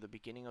out for the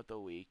beginning of the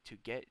week to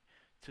get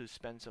to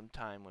spend some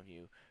time with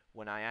you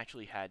when I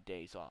actually had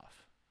days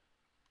off.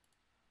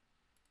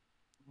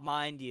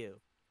 Mind you,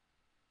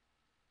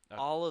 Okay.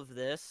 all of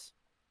this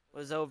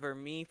was over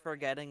me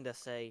forgetting to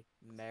say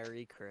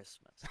Merry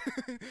Christmas.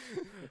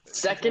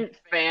 Second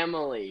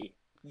family.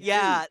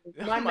 Yeah,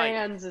 My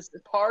man's is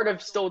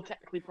still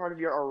technically part of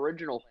your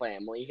original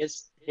family.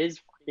 His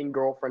fucking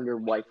girlfriend or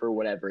wife or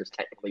whatever is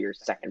technically your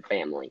second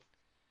family,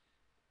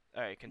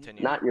 All right,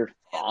 continue. not your the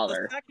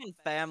father. second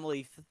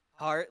family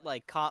part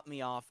like caught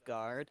me off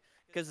guard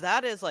because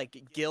that is like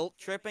guilt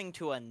tripping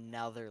to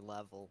another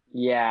level.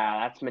 Yeah,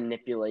 that's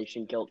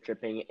manipulation, guilt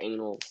tripping,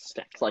 anal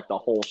sex, like the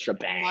whole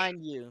shebang.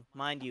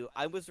 Mind you,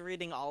 I was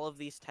reading all of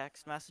these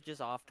text messages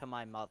off to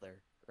my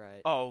mother,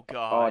 right? Oh Oh,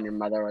 God. and your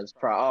mother was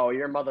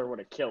your mother would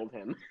have killed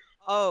him.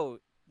 Oh,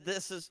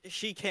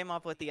 she came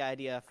up with the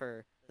idea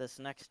for this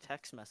next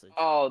text message.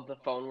 Oh, the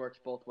phone works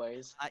both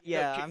ways.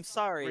 Yeah, can- I'm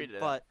sorry, read it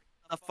out. but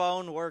the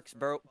phone works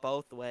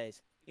both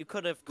ways. You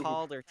could have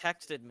called or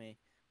texted me,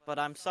 but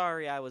I'm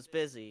sorry I was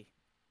busy.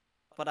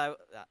 But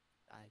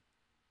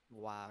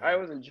wow. I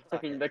was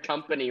enjoying the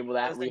company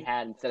that we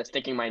had instead of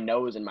sticking my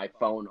nose in my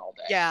phone all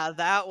day. Yeah,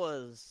 that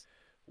was.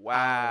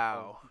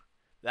 Wow.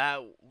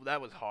 That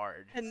was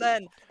hard. And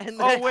then.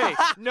 Oh wait,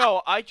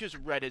 no, I just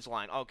read his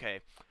line. Okay.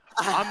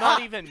 I'm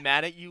not even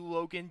mad at you,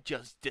 Logan.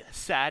 Just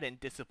sad and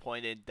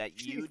disappointed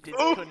that you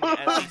couldn't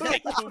at least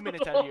take 2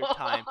 minutes out of your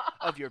time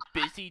of your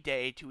busy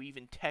day to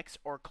even text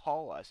or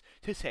call us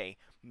to say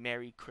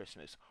Merry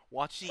Christmas.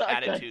 Watch the Suck a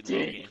attitude,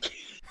 Logan.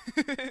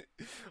 dick.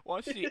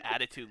 Watch the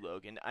attitude,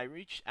 Logan. I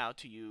reached out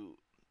to you,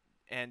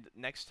 and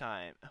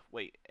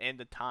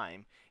the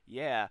time.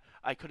 Yeah,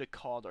 I could have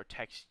called or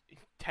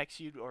text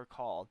you or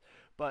called,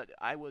 but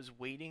I was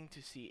waiting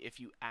to see if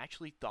you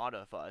actually thought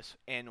of us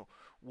and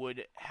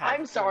would have.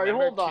 I'm sorry,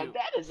 remembered hold on. to-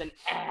 That is an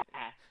That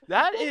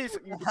That's is,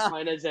 what you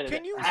define as an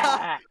Can you-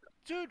 ah.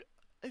 dude.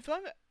 If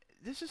I'm,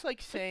 this is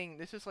like saying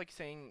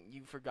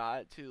you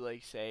forgot to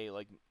like say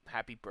like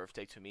happy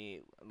birthday to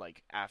me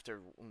like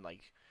after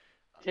like.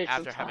 Take some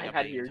after having time a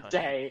out of your baby touch.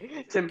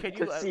 day to Can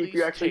you at see if least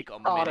you actually take a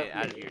thought minute of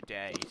out of me. your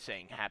day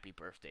saying happy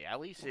birthday? At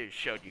least it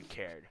showed you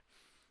cared.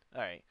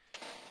 All right.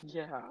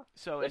 Yeah.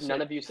 So If it's none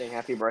of you say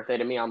happy birthday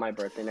to me on my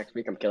birthday next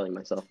week, I'm killing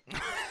myself.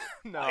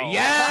 no.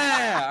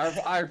 Yeah,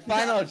 our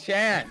final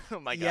chance. Oh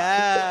my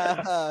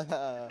god.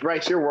 Yeah.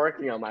 Bryce, you're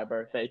working on my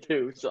birthday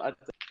too, so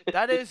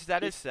that's...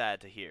 That is sad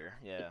to hear.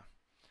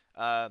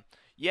 Yeah.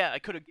 Yeah, I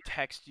could have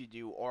texted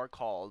you or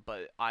called,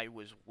 but I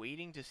was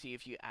waiting to see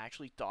if you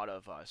actually thought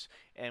of us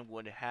and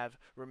would have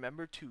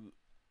remembered to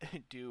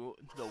do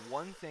the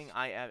one thing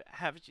I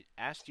have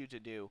asked you to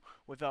do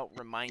without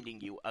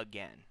reminding you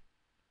again.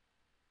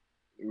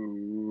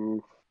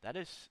 Ooh. That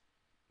is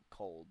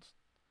cold.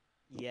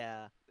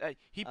 Yeah.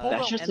 He pulled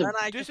That's up. just And a- then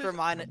I this just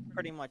is-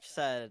 pretty much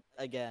said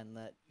again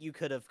that you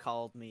could have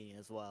called me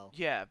as well.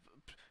 Yeah.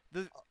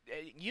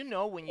 You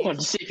know when I you wanted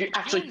to see if you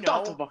actually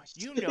thought of us.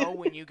 You know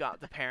when you got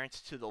the parents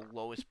to the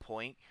lowest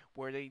point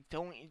where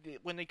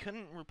when they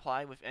couldn't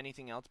reply with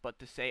anything else but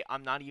to say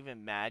I'm not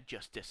even mad,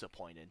 just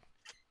disappointed.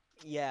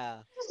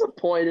 Yeah.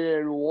 Disappointed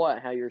in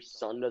what? How your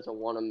son doesn't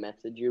want to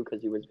message you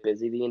because he was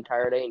busy the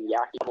entire day, and yeah,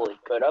 he probably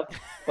could have,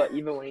 but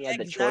even when he had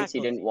the choice, he Exactly.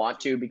 didn't want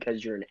to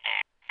because you're an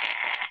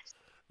ass.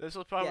 This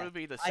will probably Yeah,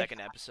 be the I- second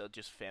episode,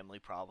 just family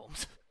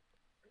problems.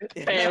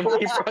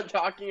 Family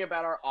talking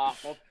about our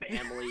awful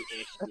family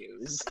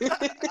issues. Do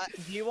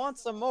you want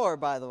some more,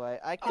 by the way?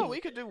 I can. Oh,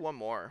 we could do one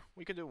more.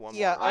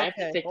 Yeah. I have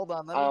to Okay. take- Hold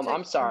on. Let me take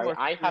I'm some sorry, more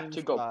I have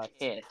to go screenshots.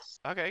 piss.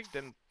 Okay,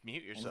 then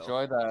mute yourself.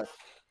 Enjoy that.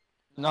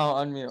 No,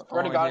 unmute.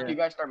 Swear to I God, wanna if you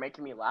guys start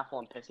making me laugh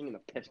while I'm pissing and the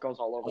piss goes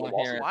all over I the wanna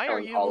wall, hear it. I'm Why are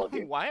killing all of you?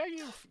 you. Why are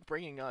you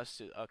bringing us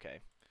to? Okay.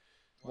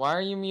 Why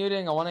are you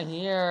muting? I want to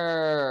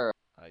hear.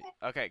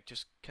 Okay,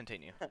 just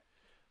continue.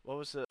 What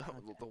was the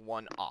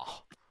one?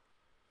 Ah.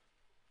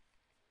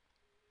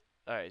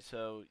 All right,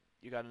 so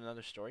you got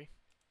another story?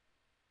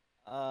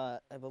 I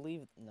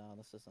believe no,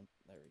 this isn't.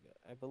 There we go.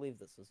 I believe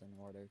this is in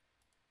order.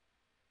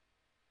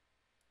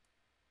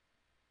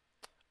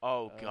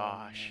 Oh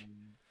gosh. Um,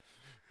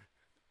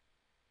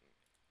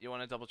 You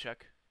want to double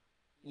check?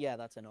 Yeah,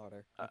 that's in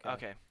order.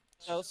 Okay.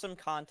 So some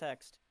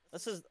context.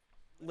 This is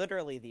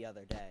literally the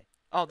other day.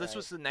 Oh, this Right.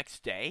 was the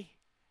next day?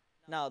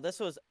 No, this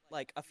was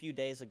like a few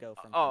days ago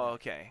from Oh,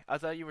 today. okay. I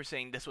thought you were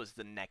saying this was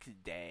the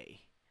next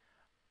day.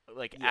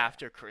 Like Yeah.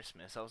 after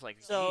Christmas. I was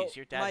like, So geez,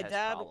 your dad my has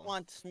dad problems.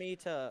 wants me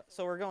to.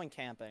 So we're going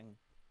camping.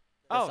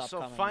 Oh, this so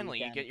upcoming finally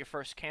you weekend. get your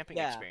first camping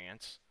Yeah.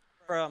 experience.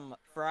 From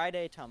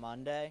Friday to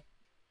Monday.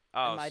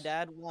 Oh, And my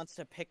dad wants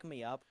to pick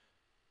me up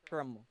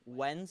from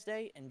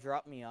Wednesday and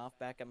drop me off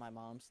back at my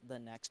mom's the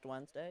next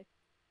Wednesday.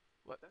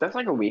 That's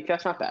like a week.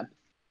 That's not bad.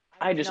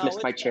 I just No,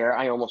 missed my it's chair.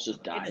 bad. I almost just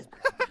It died. is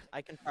bad.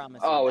 I can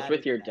promise you. Oh, it's that with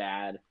is your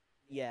bad. dad.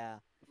 Yeah.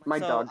 My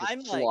So dog just I'm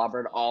like-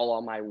 slobbered all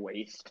on my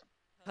waist.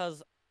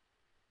 Because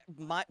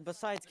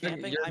besides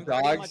camping, Your I'm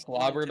pretty dog much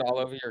slobbered going to- all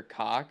over your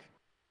cock.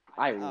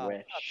 I Oh,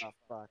 wish. shut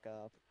the fuck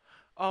up.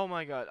 Oh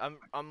my god,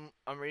 I'm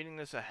reading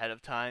this ahead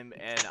of time,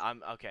 and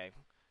I'm okay.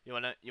 You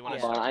wanna Yeah. Hold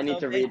start? on, I need So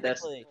to read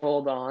this. basically-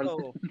 Hold on.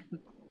 So,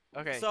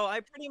 Okay, so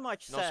I pretty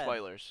much no said,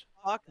 spoilers.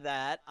 fuck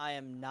that. I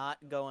am not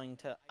going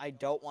to. I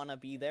don't want to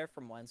be there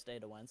from Wednesday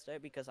to Wednesday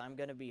because I'm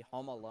going to be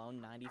home alone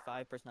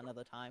 95% of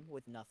the time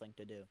with nothing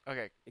to do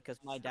Okay,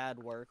 because my dad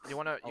works. you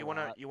wanna a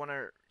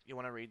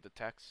lot. read the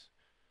text?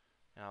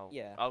 No.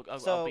 Yeah. I'll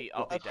So be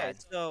okay,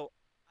 dead. so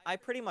I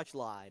pretty much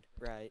lied,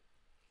 right?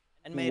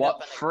 And made What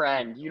up an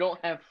friend? You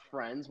don't have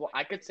friends? Well,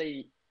 I could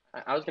say.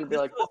 I was gonna be This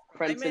like, was- I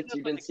friend, made since up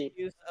you an didn't see.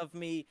 excuse of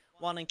me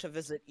wanting to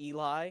visit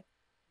Eli.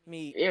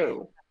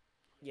 Ew.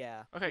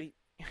 Yeah. Okay.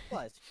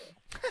 Was.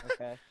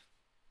 Okay.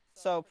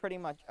 So pretty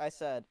much, I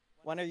said,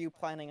 when are you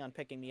planning on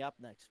picking me up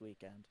next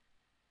weekend?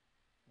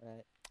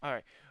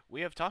 Right.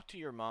 We have talked to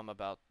your mom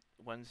about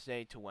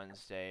Wednesday to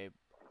Wednesday.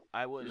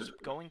 I was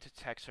going to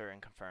text her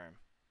and confirm.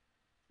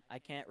 I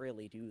can't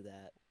really do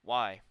that.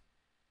 Why?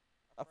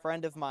 A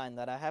friend of mine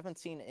that I haven't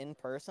seen in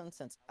person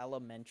since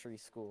elementary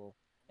school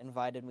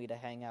invited me to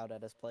hang out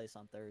at his place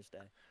on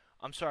Thursday.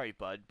 I'm sorry,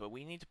 bud, but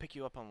we need to pick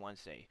you up on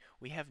Wednesday.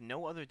 We have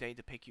no other day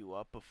to pick you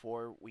up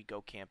before we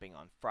go camping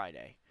on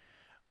Friday.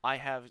 I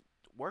have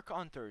work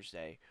on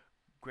Thursday.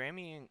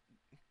 Grampy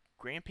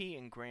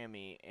and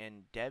Grammy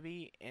and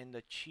Debbie and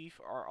the Chief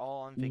are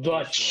all on vacation.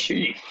 The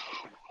chief.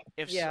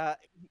 If so- Yeah,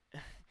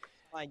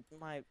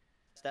 my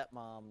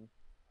stepmom,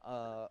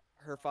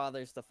 her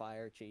father's the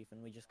fire chief,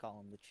 and we just call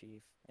him the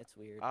chief. It's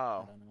weird. Oh.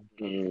 I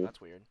don't know. Mm. That's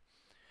weird.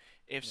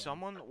 If Yeah.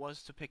 someone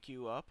was to pick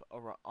you up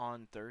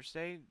on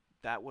Thursday,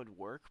 that would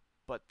work,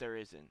 but there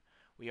isn't.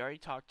 We already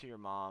talked to your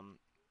mom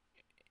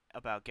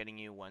about getting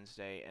you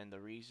Wednesday, and the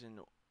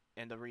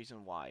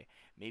reason why.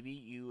 Maybe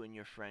you and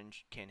your friend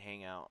can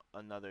hang out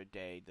another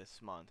day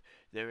this month.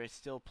 There is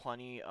still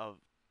plenty of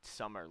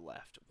summer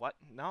left. What?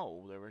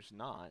 No, there is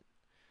not.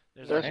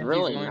 There's And he's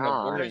really going to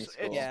not. boarding It's,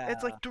 school. it's, Yeah.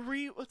 it's like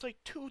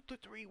 2 to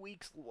 3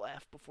 weeks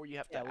left before you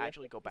have Yeah, to we have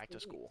actually like go 2 back to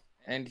weeks. school.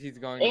 And he's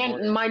going to And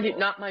boarding mind you, school.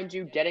 not mind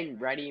you, getting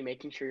ready,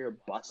 making sure your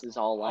bus is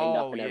all lined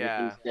up Oh, and yeah.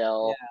 everything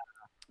still.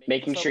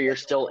 Making So- sure you're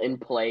still in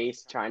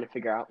place, trying to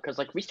figure out because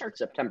like we start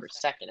September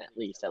 2nd at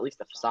least. At least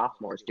the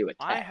sophomores do a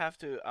I test.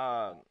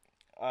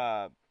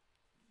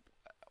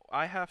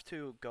 have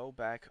to go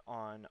back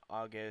on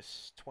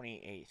August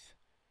 28th.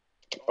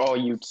 Oh,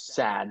 you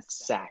sad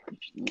sack!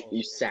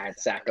 You sad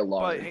sack of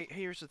lard. But hey,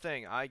 here's the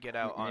thing: I get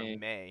out on Mm.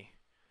 May.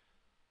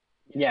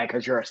 Yeah,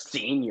 because you're a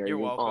senior. You're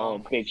you welcome. Oh,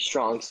 big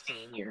strong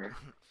senior.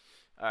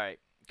 All right,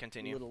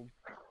 continue.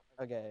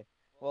 Okay.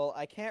 Well,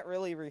 I can't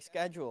really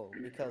reschedule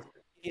because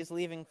he's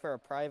leaving for a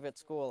private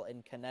school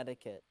in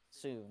Connecticut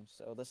soon.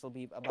 So this will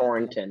be about the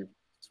Torrington.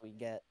 longest we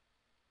get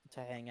to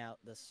hang out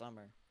this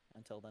summer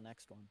until the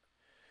next one.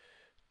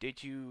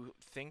 Did you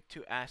think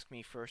to ask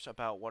me first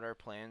about what our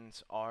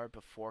plans are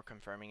before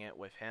confirming it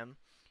with him?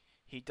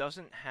 He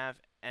doesn't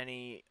have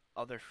any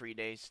other free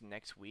days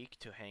next week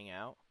to hang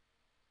out.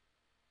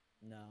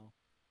 No.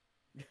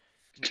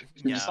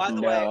 No. By the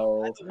No.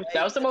 way-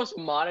 That was the most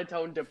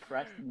monotone,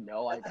 depressed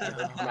no I've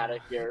ever come out of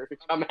here.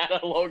 Come out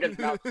of Logan's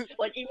mouth.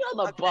 Like even on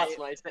the Okay. bus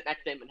when I sit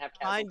next to him and have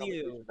casual Mind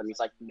conversations you. with him, he's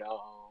like,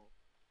 no.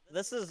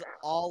 This is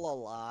all a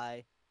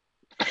lie.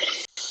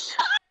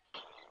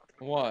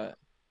 What?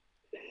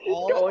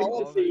 Going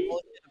all to of the see.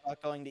 bullshit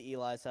about going to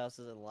Eli's house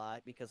is a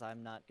lie because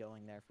I'm not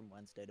going there from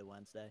Wednesday to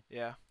Wednesday.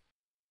 Yeah.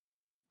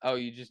 Oh,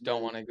 you just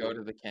don't want to go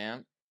to the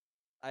camp?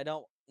 I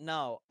don't.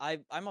 No,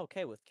 I'm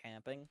okay with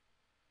camping,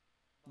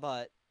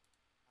 but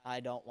I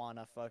don't want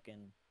to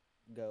fucking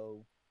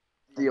go.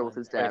 from Deal with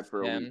his Wednesday- dad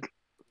for a him. week.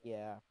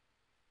 Yeah.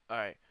 All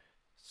right.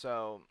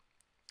 So,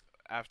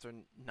 after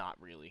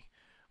not really,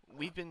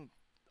 we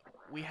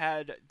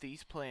had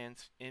these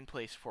plans in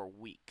place for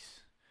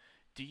weeks.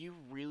 Do you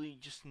really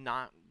just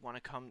not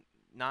want to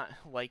not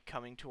like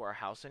coming to our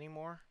house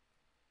anymore?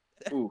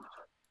 Oof.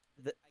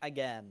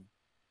 Again,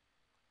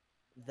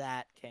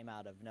 that came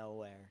out of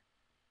nowhere.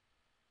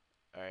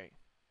 All right.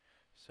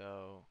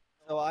 So,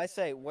 So I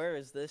say, where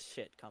is this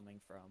shit coming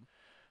from?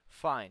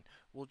 fine.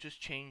 We'll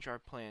just change our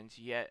plans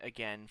yet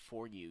again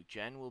for you.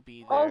 Jen will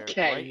be there Okay,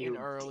 bright and you-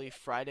 early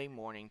Friday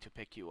morning to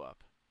pick you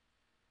up.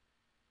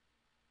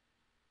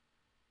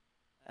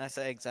 And I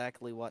say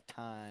exactly what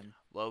time.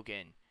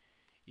 Logan,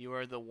 you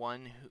are the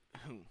one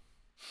who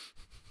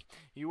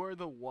you are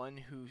the one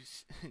who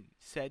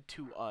said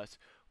to us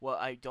well,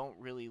 I don't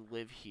really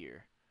live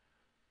here.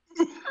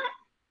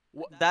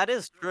 That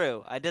is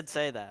true. I did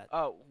say that.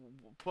 Oh,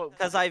 but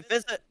Because I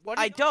visit. What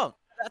do I you- don't.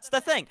 That's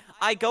the thing.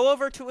 I go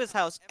over to his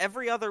house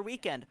every other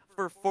weekend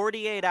for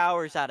 48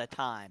 hours at a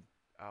time.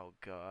 oh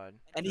God,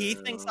 And he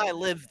thinks I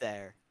live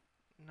there.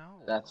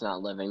 no. That's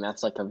not living.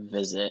 That's like a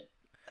visit.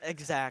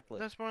 Exactly.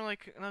 That's more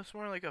like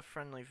a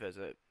friendly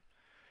visit.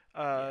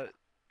 Yeah.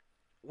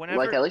 Whenever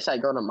Like at least I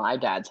go to my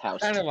dad's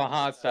house. Kind of a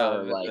hostile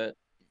Or, like- visit.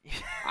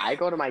 I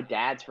go to my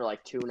dad's for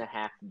like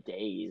 2.5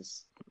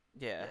 days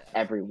yeah,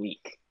 every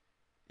week.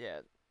 yeah,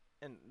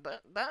 and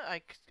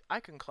that I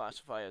can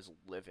classify as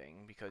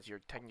living because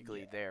you're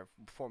technically there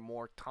for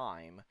more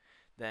time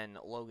than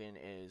Logan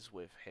is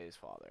with his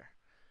father.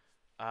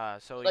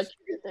 So Like he's,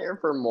 you're there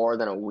for more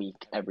than a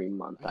week every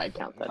month. I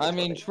count that. I as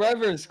mean, living.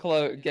 Trevor's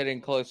getting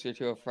closer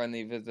to a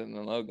friendly visit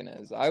than Logan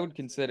is. I would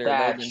consider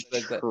That's Logan's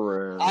visit.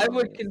 true. I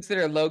would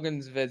consider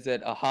Logan's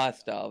visit a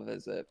hostile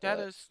visit. that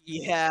but- is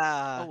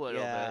Yeah. a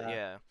little yeah. bit,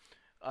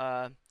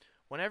 yeah.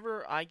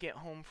 Whenever I get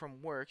home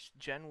from work,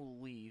 Jen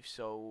will leave,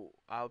 so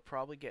I'll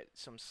probably get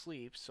some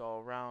sleep. So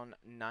around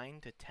 9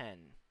 to 10,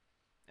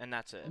 and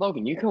that's it.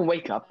 Logan, you can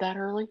wake up that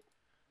early?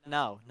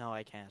 No,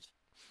 I can't.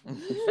 So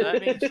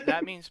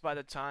that means by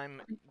the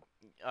time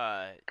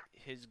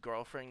his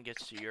girlfriend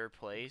gets to your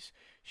place,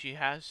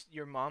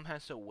 your mom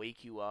has to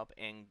wake you up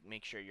and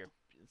make sure your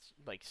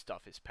like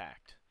stuff is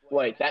packed.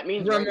 Wait, that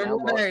means right now,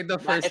 Remember the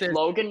first if year-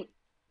 Logan,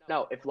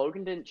 no, if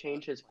Logan didn't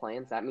change his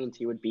plans, that means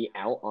he would be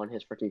out on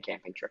his freaking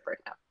camping trip right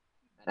now.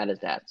 At his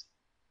dad's.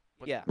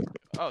 What- Yeah.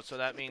 Oh, so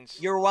that means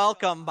You're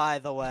welcome, by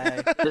the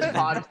way.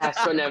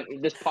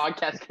 This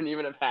podcast couldn't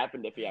even have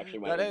happened if he actually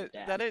went with his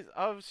dad. that is.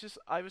 I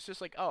was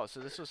just like, oh, so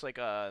this was like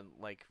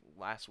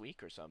last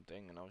week or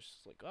something, and I was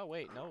just like, oh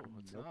wait, no,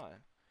 it's not.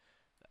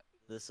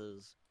 This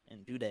is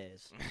in 2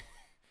 days.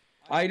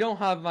 I don't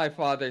have my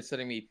father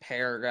sending me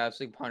paragraphs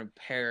upon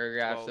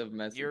paragraphs Well, of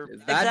you're-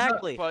 messages. That's how-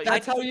 Exactly. but-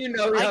 That's how you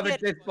know you I have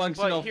get- a dysfunctional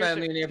but here's the-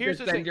 family and you have here's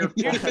to the send thing- your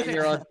here's the thing-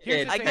 14-year-old here's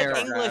kid the I thing- get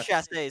paragraphs. English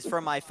essays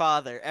from my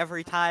father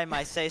every time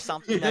I say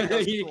something that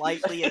goes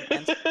slightly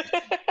against.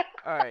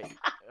 All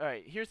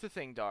right. Here's the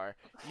thing, Dar.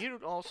 You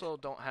also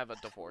don't have a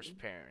divorced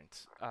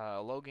parent.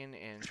 Logan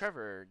and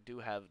Trevor do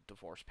have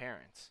divorced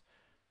parents.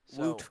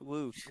 So Woot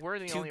woot. we're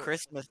the 2 only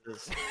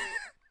Christmases.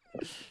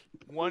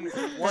 one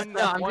No,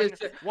 I'm one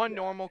just- one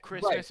normal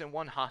Christmas and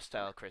one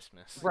hostile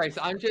Christmas. Right,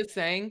 so I'm just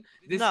saying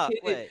No,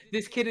 wait.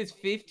 this kid is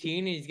 15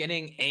 and he's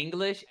getting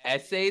English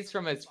essays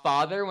from his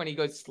father when he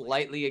goes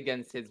slightly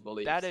against his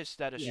beliefs.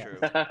 That is Yeah. true.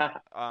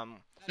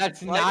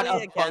 That's not Slightly a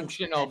against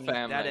functional any-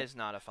 family. That is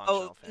not a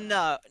functional Oh, family.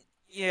 no.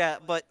 Yeah,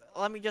 but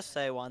let me just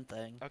say one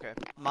thing. Okay.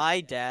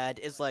 My dad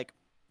is like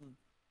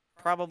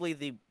probably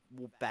the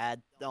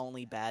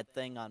only bad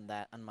thing on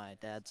my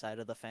dad's side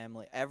of the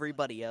family.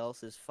 Everybody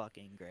else is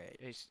fucking great.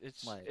 It's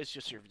Like- it's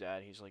just your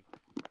dad. He's like,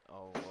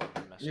 oh, well,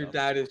 I messed Your up.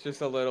 dad is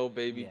just a little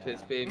baby Yeah.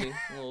 piss baby.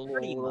 Pretty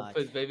little much.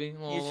 piss baby.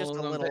 He's just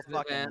a little piss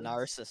fucking man.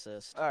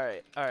 narcissist. All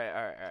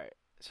right.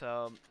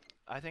 So,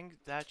 I think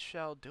that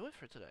shall do it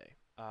for today.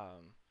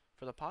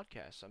 For the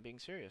podcast. I'm being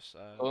serious.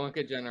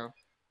 Olympic General.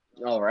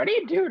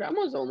 Already, dude, I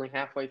was only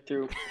halfway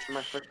through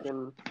my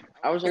freaking.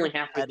 I was only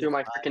halfway through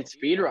my freaking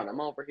speed run.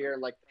 I'm over here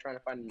like trying to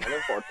find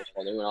another fortress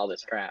while doing all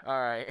this crap. All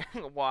right.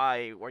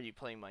 Why were you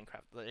playing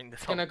Minecraft? Letting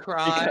this Gonna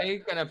cry,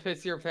 gonna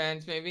piss your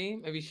pants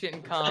maybe shit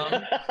and cum.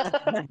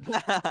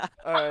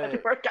 All right.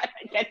 We're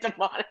gonna get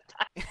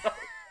demonetized.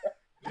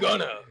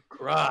 Gonna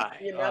cry.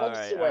 You know,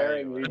 Alright,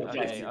 swearing alright, we okay,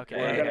 just okay,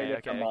 we're okay, gonna get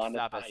okay,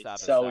 demonetized stop it,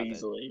 so stop it.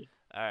 easily.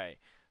 All right.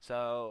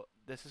 So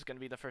this is gonna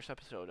be the first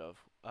episode of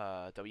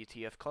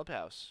WTF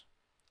Clubhouse.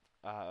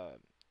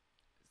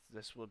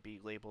 This would be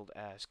labeled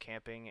as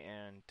camping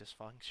and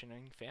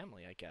dysfunctioning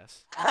family, I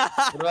guess.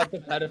 What about the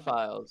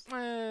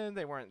pedophiles?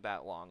 They weren't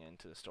that long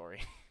into the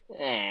story.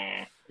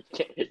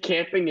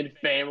 Camping and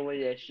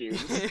family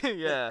issues.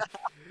 yeah.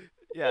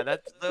 Yeah,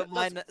 that's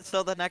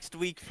So the next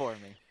week for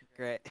me.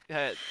 Great.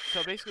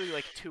 so basically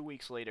like 2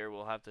 weeks later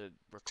we'll have to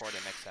record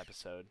a next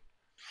episode.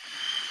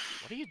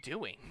 What are you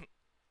doing?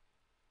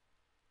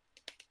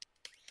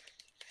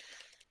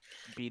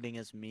 Beating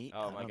his meat.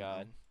 Oh I my don't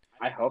god.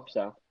 I hope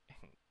so.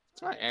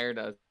 That's what air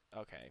does.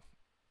 Okay.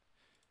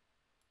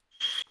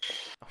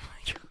 Oh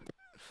my god.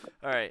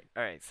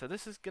 Alright. So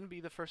this is gonna be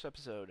the first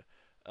episode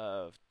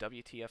of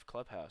WTF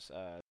Clubhouse.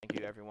 Thank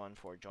you everyone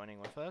for joining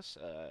with us.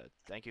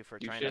 Thank you for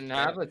You trying shouldn't to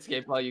have.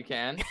 Escape while you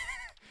can.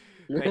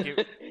 Thank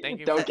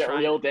you Don't for get trying-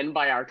 reeled in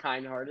by our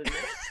kind-heartedness.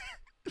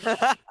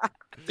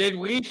 Did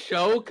we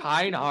show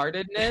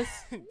kind-heartedness?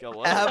 Go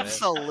on, man.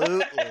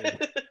 Absolutely.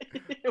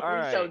 We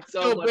Alright. showed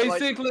so So much, like,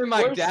 basically,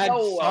 my we're dad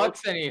so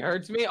sucks and he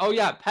hurts me. Oh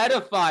yeah,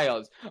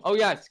 pedophiles. Oh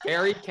yeah,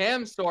 scary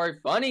cam story,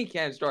 funny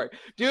cam story.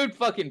 Dude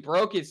fucking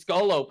broke his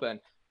skull open.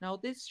 Now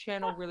this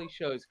channel really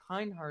shows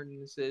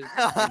kind-heartednesses.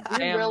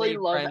 we really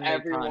love family-friendly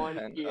everyone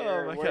content. here.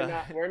 Oh my we're God.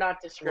 not we're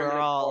not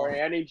discriminatory. all-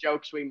 Any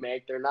jokes we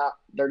make,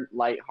 they're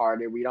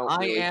lighthearted. We don't I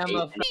really am hate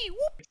a them.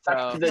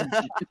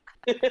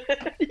 so,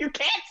 You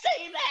can't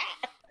say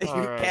that. You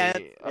can't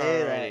say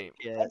alrighty. that,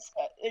 kid. That's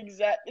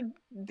exact.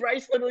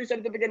 Bryce literally said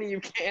at the beginning, "You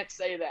can't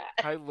say that."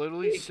 I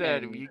literally He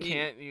said can- you he-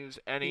 can't use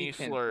any he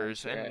can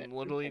slurs, censor it. and He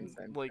literally, can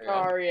censor like, it.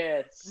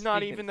 Arius.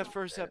 not He can even the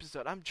first censor it.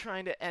 episode. I'm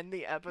trying to end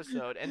the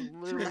episode,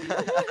 and literally,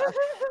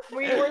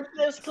 We were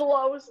this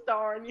close,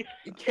 darn you.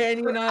 Can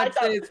you I not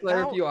thought- say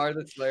slur No. if you are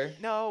the slur?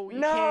 no, you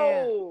can't.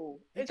 No,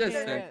 You it Just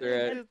says can't. censor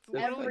it. It's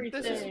literally,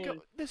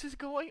 everything. this is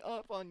going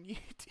up on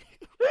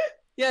YouTube.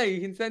 Yeah,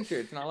 you can censor it.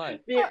 It's not live.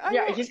 Yeah, I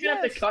yeah, will- he's gonna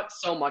have yes. to cut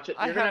so much. You're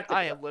gonna have to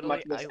I cut so literally-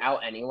 much of this I-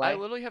 out anyway. I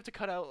literally have to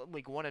cut out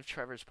like one of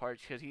Trevor's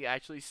parts because he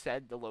actually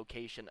said the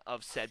location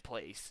of said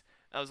place.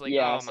 I was like,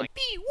 Yeah, oh so- my.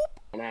 Bee,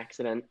 whoop. An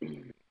accident.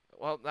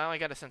 Well, now I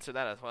gotta censor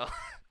that as well.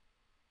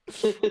 I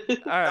All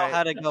Know right.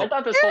 how to go.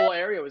 thought this whole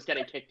area was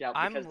getting kicked out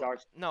I'm because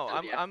Darth. no,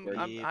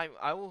 gonna be after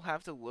I will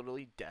have to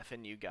literally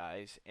deafen you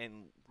guys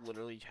and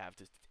literally have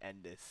to end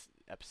this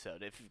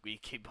episode if we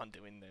keep on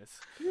doing this.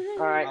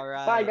 All right.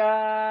 Alright. Bye,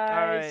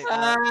 guys. All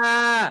right.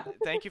 Ah!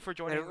 Thank you for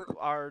joining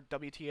our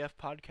WTF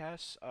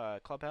podcast,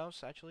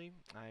 Clubhouse. Actually,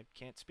 I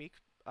can't speak.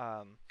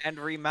 And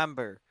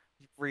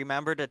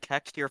remember to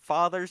text your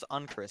fathers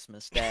on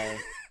Christmas Day.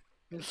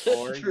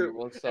 Or True. you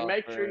will And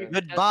make sure suffer. you-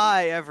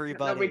 Goodbye, No, we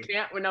everybody.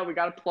 can't. No, we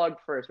gotta plug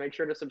first. Make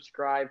sure to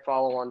subscribe,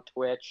 follow on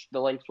Twitch. The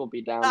links will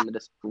be down in the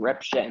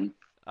description.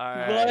 All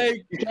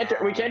right.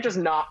 Like We can't just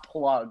not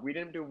plug. We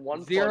didn't do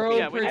one. Zero plug the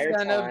Yeah, we- entire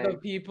percent of the time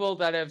people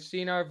that have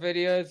seen our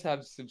videos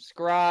have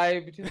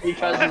subscribed.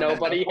 because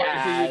nobody According to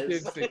has.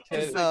 YouTube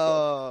statistics-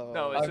 Oh.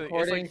 No, it's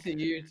according like- to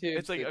YouTube,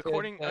 It's like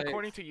according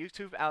statistics.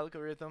 to YouTube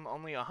algorithm,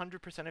 only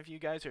 100% of you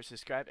guys are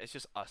subscribed. It's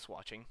just us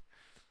watching.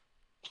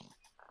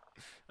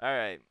 All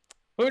right.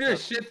 Who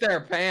just shit their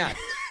pants?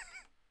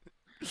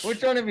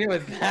 Which one of you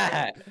was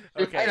that?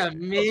 Okay. Kind of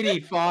meaty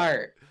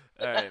fart.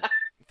 All right.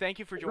 Thank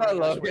you for Is that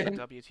joining us with the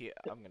Logan?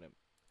 WTF.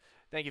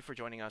 Thank you for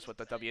joining us with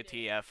the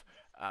WTF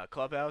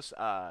Clubhouse.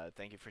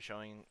 Thank you for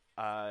showing.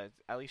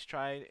 At least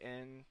try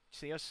and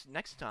see us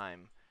next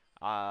time.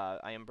 I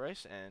am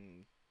Bryce,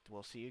 and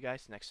we'll see you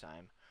guys next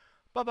time.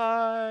 Bye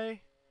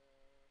bye.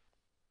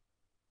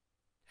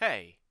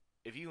 Hey,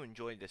 if you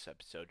enjoyed this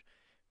episode,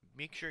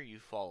 make sure you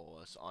follow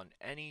us on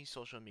any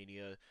social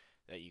media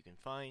that you can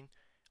find.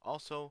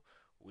 Also,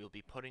 we'll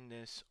be putting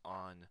this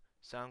on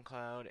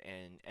SoundCloud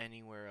and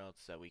anywhere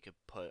else that we could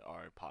put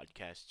our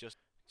podcast. Just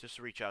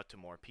to reach out to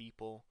more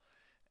people,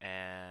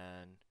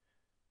 and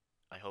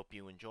I hope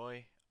you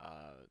enjoy.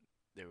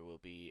 There will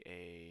be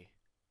a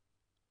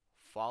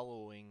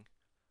following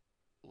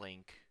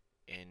link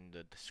in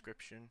the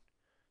description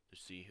to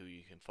see who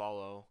you can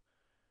follow.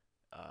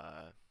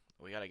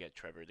 We gotta get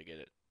Trevor to get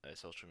it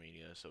social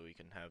media so we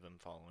can have him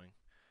following.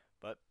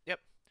 But yep,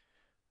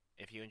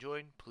 if you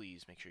enjoyed,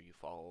 please make sure you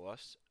follow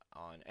us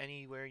on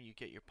anywhere you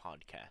get your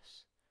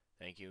podcasts.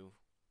 Thank you,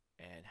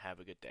 and have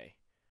a good day.